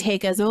people are going to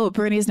take as, oh,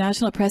 Bernie's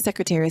national press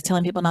secretary is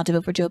telling people not to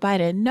vote for Joe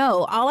Biden.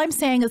 No, all I'm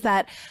saying is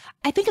that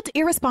I think it's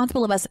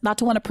irresponsible of us not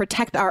to want to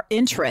protect our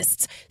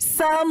interests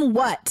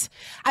somewhat.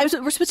 We're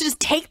supposed to just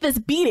take this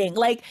beating.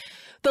 Like,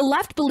 the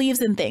left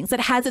believes in things. It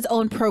has its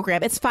own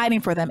program. It's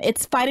fighting for them.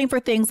 It's fighting for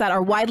things that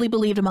are widely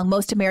believed among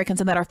most Americans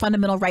and that are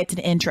fundamental rights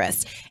and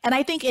interests. And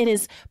I think it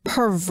is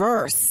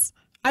perverse.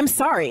 I'm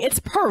sorry. It's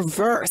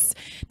perverse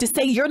to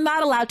say you're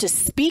not allowed to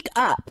speak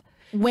up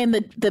when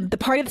the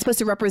party that's supposed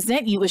to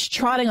represent you is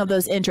trotting on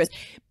those interests.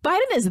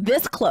 Biden is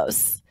this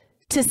close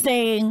to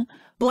saying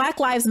Black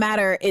Lives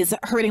Matter is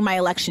hurting my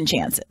election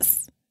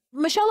chances.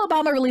 Michelle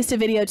Obama released a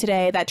video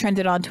today that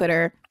trended on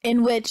Twitter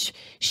in which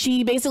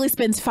she basically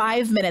spends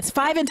 5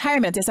 entire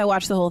minutes, yes, I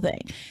watched the whole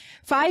thing,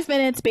 5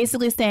 minutes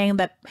basically saying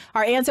that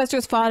our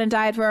ancestors fought and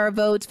died for our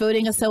votes.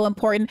 Voting is so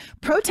important.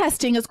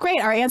 Protesting is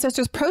great. Our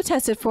ancestors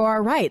protested for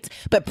our rights,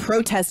 but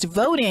protest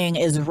voting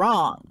is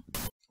wrong.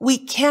 We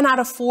cannot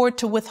afford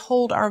to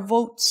withhold our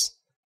votes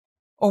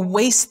or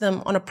waste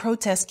them on a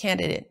protest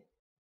candidate.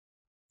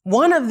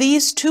 One of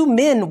these two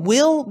men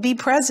will be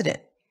president.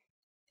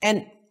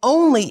 And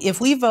only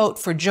if we vote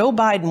for Joe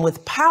Biden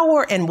with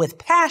power and with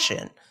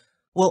passion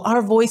will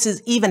our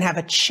voices even have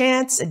a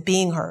chance at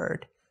being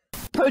heard.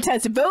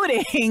 Protest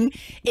voting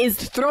is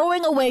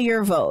throwing away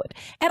your vote.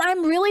 And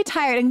I'm really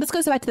tired, and this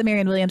goes back to the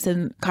Marianne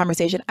Williamson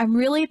conversation, I'm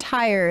really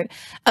tired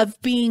of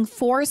being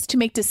forced to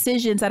make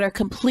decisions that are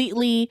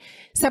completely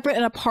separate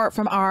and apart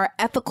from our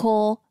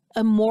ethical,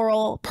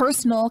 moral,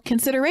 personal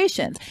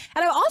considerations.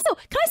 And I'm also,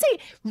 can I say,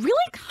 really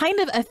kind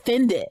of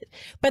offended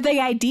by the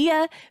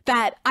idea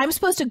that I'm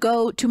supposed to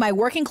go to my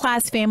working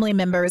class family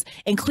members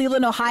in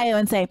Cleveland, Ohio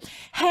and say,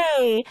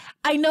 hey,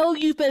 I know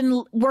you've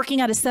been working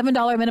at a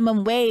 $7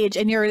 minimum wage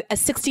and you're a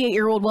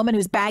 68-year-old woman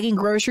who's bagging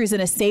groceries in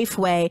a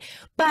Safeway,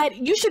 but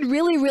you should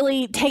really,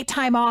 really take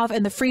time off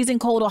in the freezing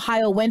cold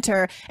Ohio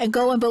winter and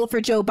go and vote for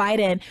Joe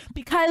Biden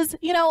because,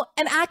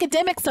 an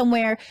academic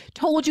somewhere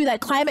told you that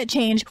climate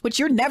change, which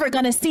you're never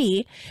going to see,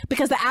 see,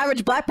 because the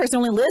average black person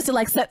only lives to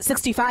like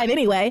 65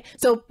 anyway.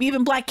 So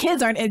even black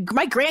kids aren't.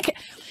 My grandkids,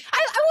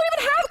 I won't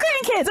even have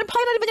grandkids. I'm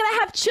probably not even going to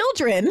have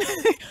children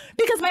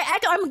because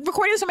I'm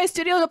recording this from my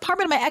studio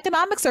apartment. My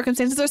economic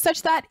circumstances are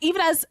such that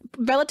even as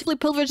relatively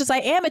privileged as I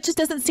am, it just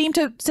doesn't seem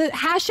to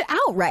hash it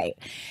out right.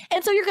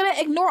 And so you're going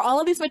to ignore all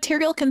of these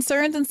material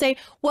concerns and say,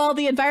 well,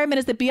 the environment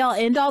is the be all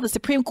end all. The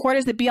Supreme Court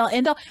is the be all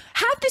end all.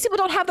 Half these people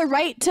don't have the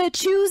right to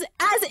choose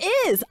as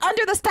is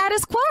under the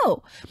status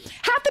quo.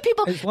 Half the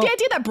people, the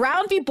idea that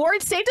Brown v.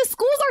 Board saved us,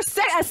 schools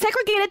are as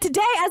segregated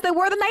today as they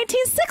were in the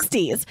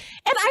 1960s.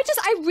 And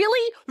I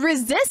really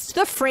resist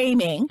the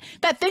framing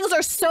that things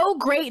are so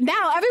great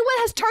now. Everyone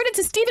has turned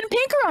into Steven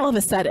Pinker all of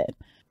a sudden.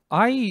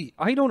 I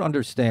don't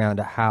understand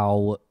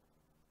how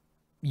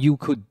you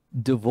could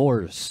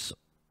divorce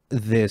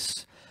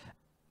this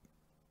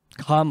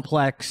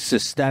complex,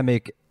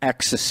 systemic,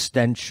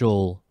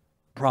 existential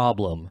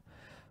problem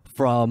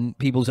from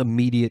people's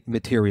immediate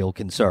material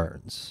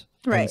concerns.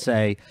 Right. And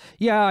say,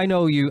 yeah, I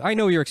know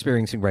you're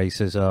experiencing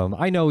racism.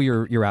 I know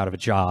you're out of a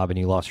job and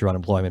you lost your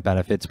unemployment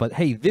benefits, but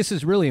hey, this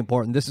is really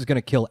important. This is going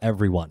to kill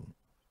everyone.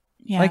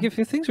 Yeah. Like if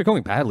things are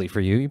going badly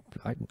for you,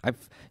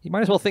 you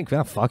might as well think,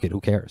 oh, fuck it,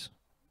 who cares?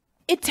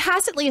 It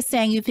tacitly is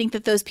saying you think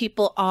that those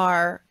people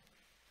are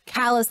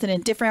callous and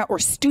indifferent or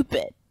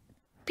stupid.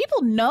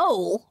 People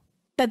know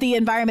that the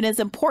environment is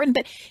important,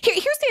 but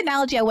here's the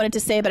analogy I wanted to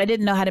say, but I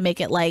didn't know how to make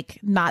it like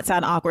not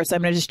sound awkward, so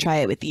I'm going to just try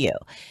it with you.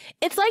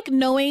 It's like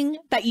knowing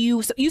that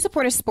you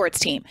support a sports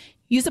team.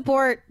 You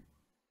support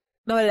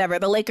whatever,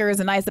 the Lakers,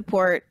 and I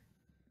support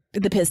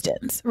the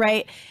Pistons,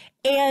 right?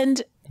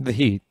 And the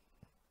Heat.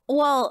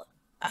 Well,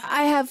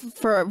 I have,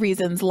 for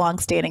reasons,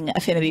 long-standing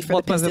affinity for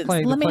the Pistons. They're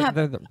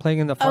playing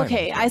in the finals.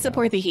 Okay, I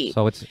support the Heat.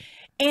 So it's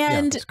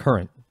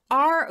current.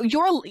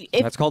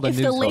 If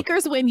the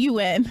Lakers win, you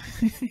win.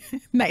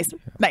 Nice.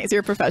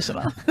 You're a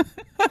professional.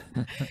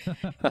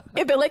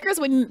 If the Lakers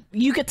win,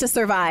 you get to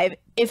survive.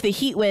 If the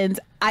Heat wins,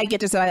 I get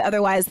to survive.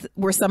 Otherwise,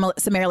 we're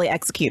summarily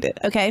executed.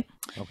 Okay.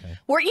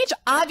 We're each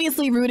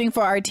obviously rooting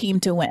for our team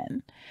to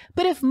win.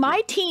 But if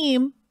my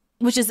team,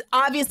 which is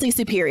obviously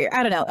superior,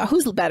 I don't know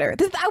who's better.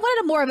 I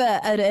wanted more of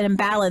an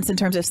imbalance in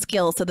terms of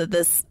skill, so that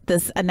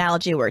this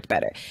analogy worked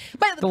better.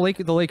 But the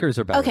Lakers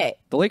are better. Okay.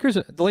 The Lakers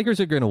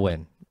are going to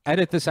win.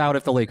 Edit this out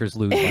if the Lakers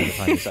lose by the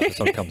time this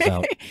episode comes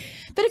out.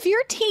 But if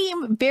your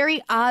team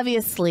very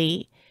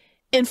obviously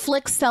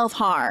inflicts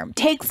self-harm,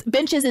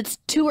 benches its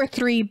 2 or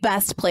 3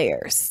 best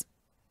players,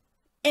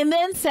 and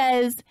then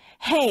says,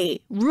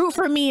 hey, root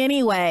for me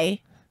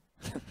anyway.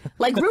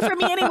 Like, root for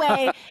me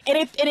anyway.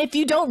 And if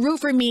you don't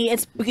root for me,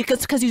 it's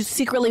because you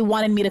secretly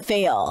wanted me to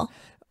fail.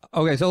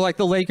 Okay, so like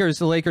the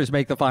Lakers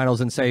make the finals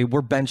and say,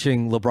 we're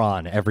benching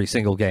LeBron every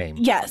single game.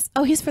 Yes.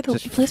 Oh, he plays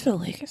for the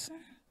Lakers?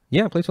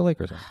 Yeah, plays for the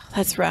Lakers.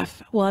 That's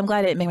rough. Well, I'm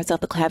glad I didn't make myself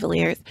the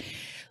Cavaliers.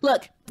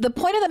 Look, the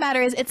point of the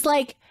matter is, it's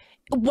like,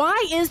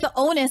 why is the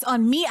onus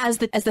on me as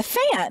the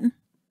fan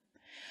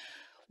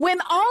when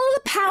all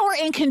the power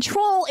and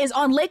control is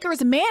on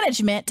Lakers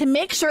management to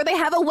make sure they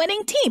have a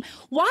winning team?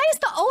 Why is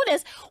the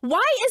onus?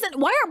 Why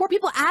aren't more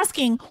people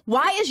asking,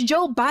 why is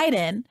Joe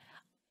Biden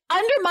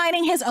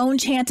undermining his own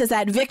chances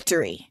at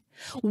victory?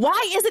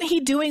 Why isn't he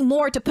doing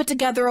more to put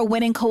together a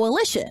winning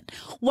coalition?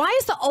 Why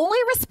is the only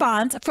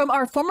response from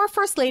our former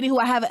First Lady, who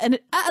I have a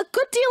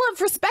good deal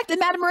of respect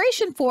and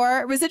admiration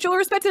for, residual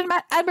respect and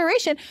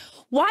admiration,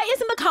 why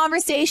isn't the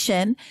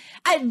conversation,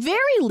 at very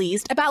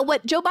least, about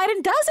what Joe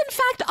Biden does in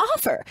fact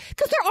offer?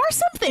 Because there are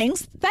some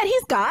things that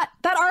he's got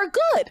that are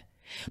good.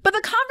 But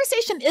the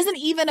conversation isn't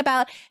even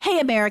about, hey,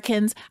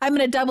 Americans, I'm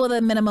going to double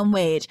the minimum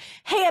wage.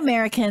 Hey,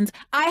 Americans,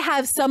 I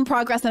have some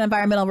progress on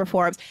environmental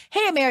reforms.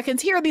 Hey,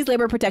 Americans, here are these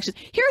labor protections.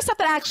 Here's stuff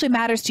that actually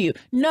matters to you.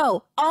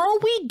 No, all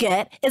we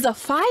get is a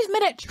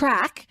 5-minute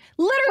track,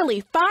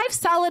 literally 5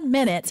 solid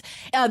minutes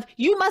of,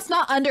 you must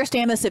not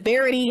understand the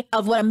severity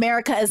of what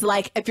America is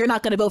like if you're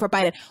not going to vote for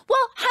Biden.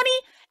 Well,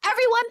 honey,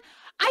 everyone,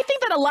 I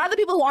think that a lot of the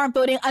people who aren't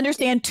voting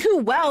understand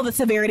too well the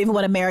severity of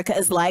what America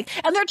is like.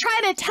 And they're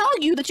trying to tell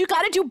you that you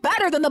got to do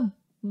better than the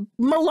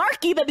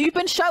malarkey that you've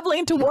been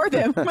shoveling toward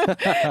them. For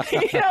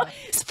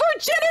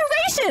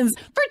generations,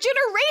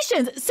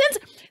 since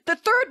the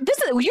third,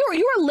 you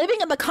are living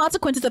in the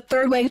consequences of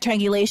third way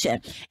triangulation.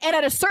 And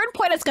at a certain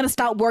point, it's going to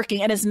stop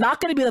working, and it's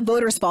not going to be the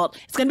voters' fault.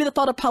 It's going to be the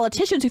fault of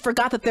politicians who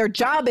forgot that their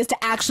job is to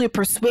actually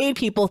persuade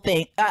people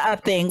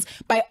things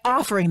by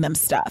offering them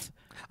stuff.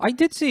 I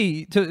did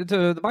see, to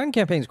the Biden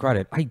campaign's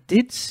credit, I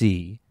did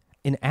see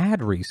an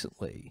ad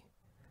recently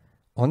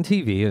on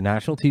TV, a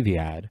national TV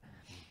ad,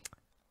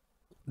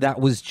 that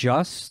was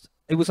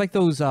it was like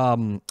those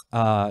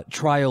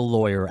trial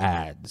lawyer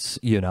ads,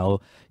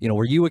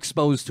 were you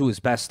exposed to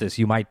asbestos,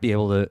 you might be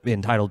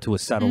entitled to a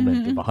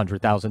settlement of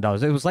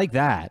 $100,000. It was like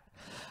that.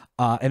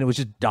 And it was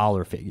just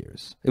dollar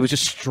figures. It was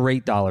just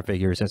straight dollar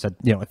figures. I said,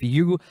 if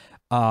you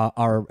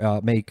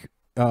make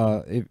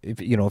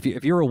if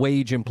you're a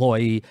wage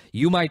employee,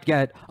 you might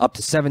get up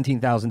to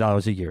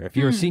 $17,000 a year. If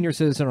you're a senior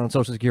citizen on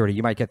Social Security,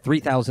 you might get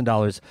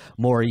 $3,000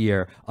 more a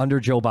year under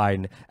Joe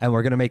Biden, and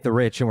we're going to make the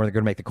rich and we're going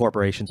to make the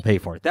corporations pay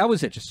for it. That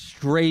was it. Just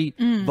straight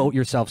vote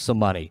yourself some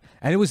money.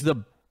 And it was the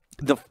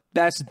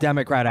best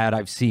Democrat ad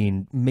I've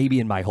seen maybe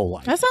in my whole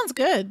life. That sounds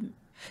good.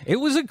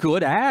 It was a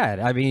good ad.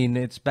 I mean,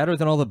 it's better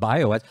than all the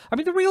bio ads. I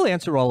mean, the real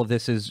answer to all of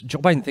this is Joe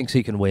Biden thinks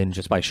he can win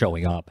just by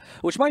showing up,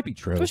 which might be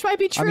true. Which might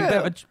be true.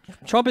 I mean,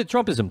 Trump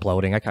is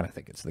imploding. I kind of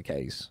think it's the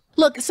case.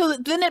 Look, so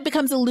then it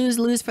becomes a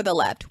lose-lose for the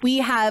left. We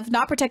have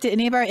not protected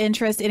any of our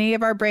interests, any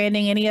of our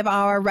branding, any of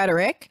our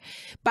rhetoric.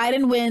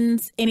 Biden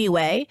wins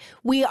anyway.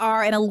 We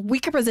are in a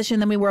weaker position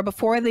than we were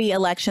before the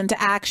election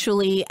to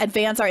actually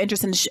advance our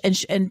interests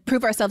and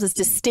prove ourselves as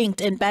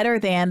distinct and better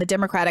than the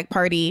Democratic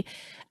Party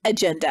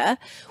agenda.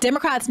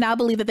 Democrats now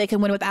believe that they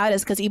can win without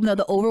us because even though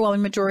the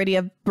overwhelming majority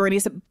of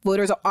Bernie's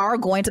voters are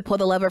going to pull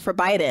the lever for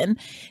Biden,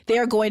 they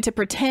are going to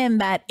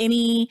pretend that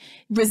any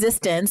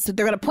resistance,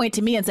 they're going to point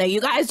to me and say, you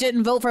guys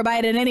didn't vote for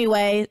Biden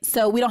anyway,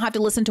 so we don't have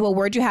to listen to a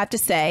word you have to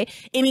say.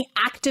 Any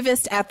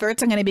activist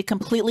efforts are going to be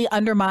completely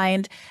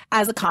undermined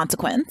as a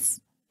consequence.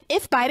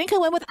 If Biden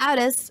can win without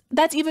us,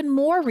 that's even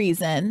more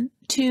reason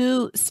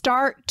to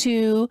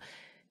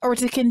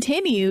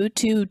continue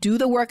to do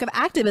the work of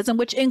activism,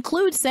 which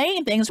includes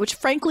saying things which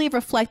frankly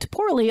reflect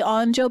poorly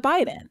on Joe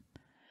Biden.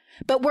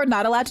 But we're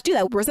not allowed to do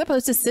that. We're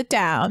supposed to sit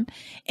down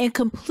and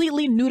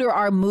completely neuter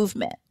our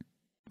movement.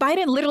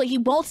 Biden literally, he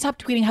won't stop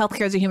tweeting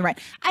healthcare as a human right.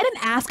 I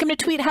didn't ask him to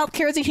tweet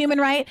healthcare as a human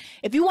right.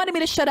 If you wanted me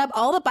to shut up,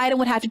 all that Biden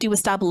would have to do was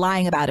stop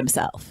lying about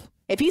himself.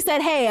 If he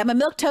said, hey, I'm a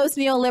milquetoast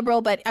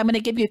neoliberal, but I'm going to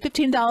give you a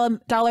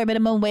 $15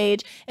 minimum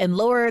wage and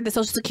lower the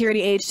Social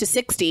Security age to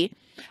 60,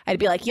 I'd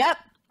be like, yep.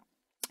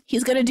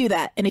 He's going to do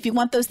that. And if you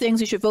want those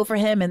things, you should vote for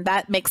him. And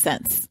that makes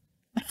sense.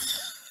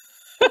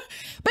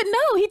 But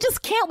no, he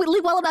just can't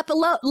leave well enough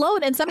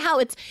alone. And somehow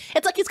it's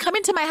like he's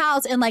coming to my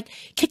house and like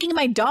kicking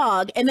my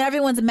dog. And then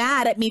everyone's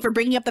mad at me for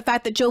bringing up the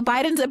fact that Joe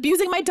Biden's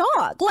abusing my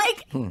dog.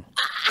 Like, there's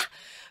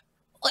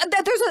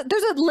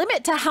a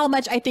limit to how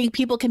much I think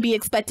people can be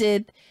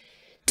expected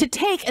to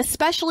take,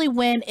 especially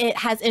when it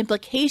has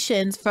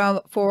implications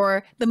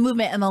for the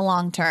movement in the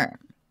long term.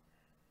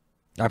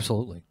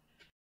 Absolutely.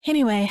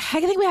 Anyway,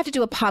 I think we have to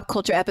do a pop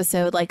culture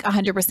episode like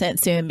 100%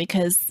 soon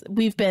because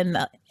we've been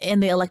in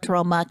the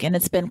electoral muck and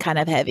it's been kind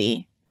of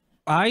heavy.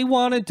 I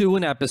want to do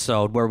an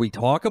episode where we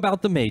talk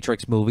about the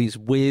Matrix movies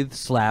with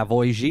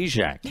Slavoj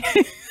Žižek.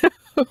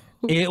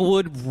 It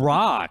would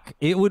rock.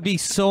 It would be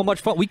so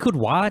much fun. We could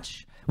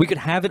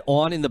have it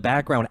on in the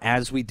background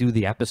as we do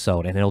the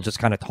episode and it'll just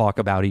kind of talk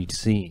about each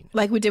scene.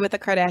 Like we did with the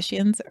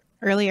Kardashians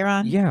earlier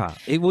on? Yeah,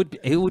 it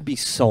would be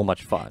so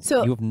much fun.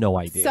 So, you have no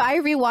idea. So I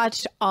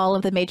rewatched all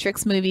of the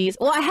Matrix movies.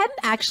 Well, I hadn't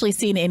actually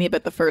seen any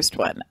but the first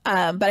one.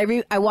 But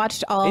I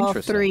watched all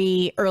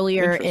three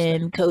earlier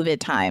in COVID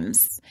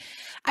times.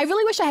 I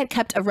really wish I had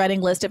kept a running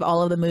list of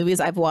all of the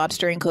movies I've watched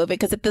during COVID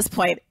because at this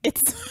point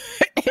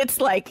it's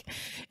like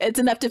it's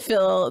enough to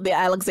fill the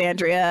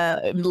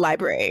Alexandria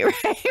library,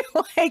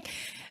 right?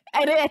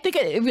 And I think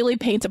it really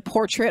paints a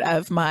portrait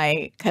of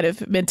my kind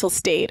of mental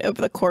state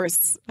over the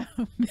course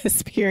of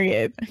this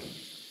period.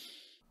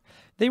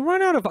 They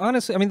run out of,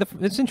 honestly, I mean,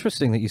 it's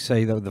interesting that you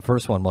say the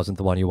first one wasn't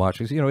the one you watched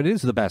because, it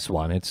is the best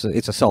one. It's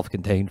a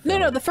self-contained film.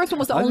 No, the first one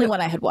was the only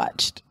one I had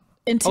watched.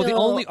 Until okay.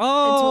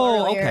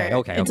 Until yeah,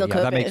 COVID.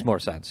 That makes more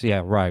sense.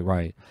 Yeah,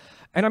 right.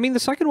 And I mean,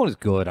 the second one is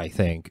good, I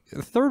think.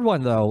 The third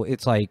one, though,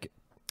 it's like,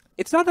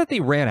 it's not that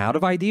they ran out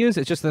of ideas.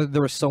 It's just that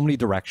there were so many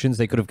directions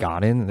they could have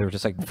gone in. And they were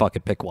just like, fuck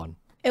it, pick one.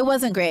 It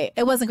wasn't great.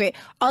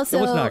 Also,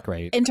 it was not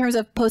great. In terms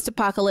of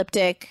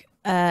post-apocalyptic,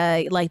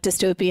 like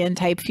dystopian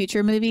type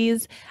future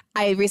movies,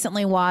 I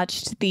recently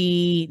watched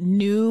the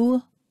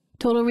new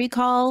Total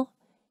Recall,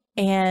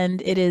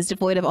 and it is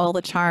devoid of all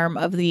the charm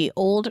of the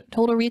old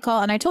Total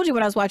Recall. And I told you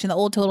when I was watching the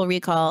old Total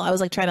Recall, I was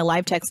like trying to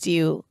live text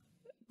you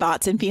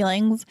thoughts and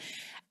feelings.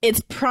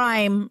 It's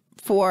prime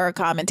for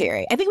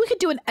commentary. I think we could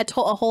do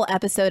a whole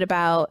episode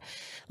about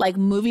like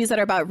movies that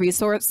are about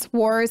resource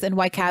wars and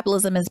why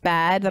capitalism is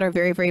bad that are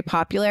very, very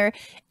popular.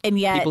 And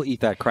yet people eat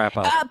that crap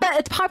up. But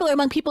it's popular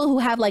among people who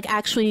have like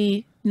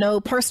actually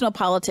no personal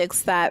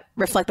politics that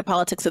reflect the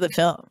politics of the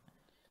film.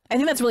 I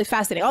think that's really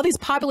fascinating. All these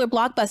popular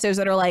blockbusters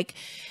that are like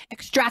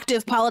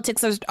extractive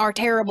politics are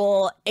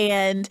terrible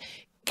and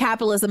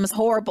capitalism is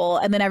horrible.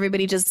 And then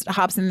everybody just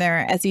hops in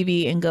their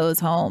SUV and goes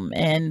home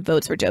and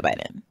votes for Joe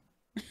Biden.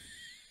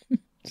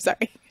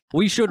 Sorry.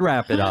 We should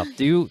wrap it up.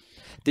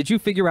 Did you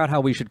figure out how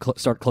we should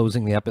start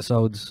closing the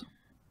episodes?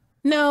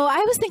 No,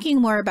 I was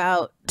thinking more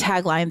about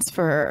taglines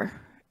for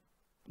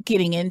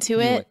getting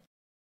into it.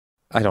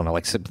 I don't know,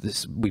 like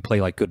we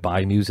play like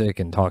goodbye music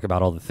and talk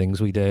about all the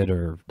things we did,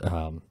 or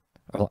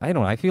I don't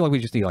know. I feel like we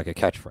just need like a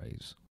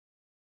catchphrase.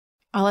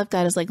 All I've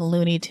got is like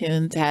Looney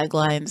Tunes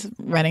taglines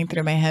running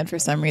through my head for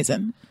some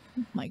reason,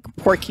 like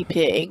Porky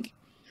Pig.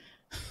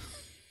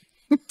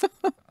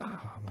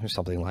 Or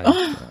something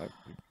like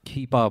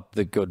keep up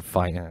the good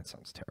fight. That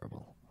sounds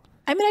terrible.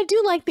 I mean, I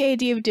do like the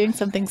idea of doing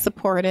something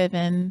supportive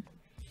and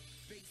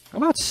How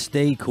about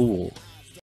stay cool?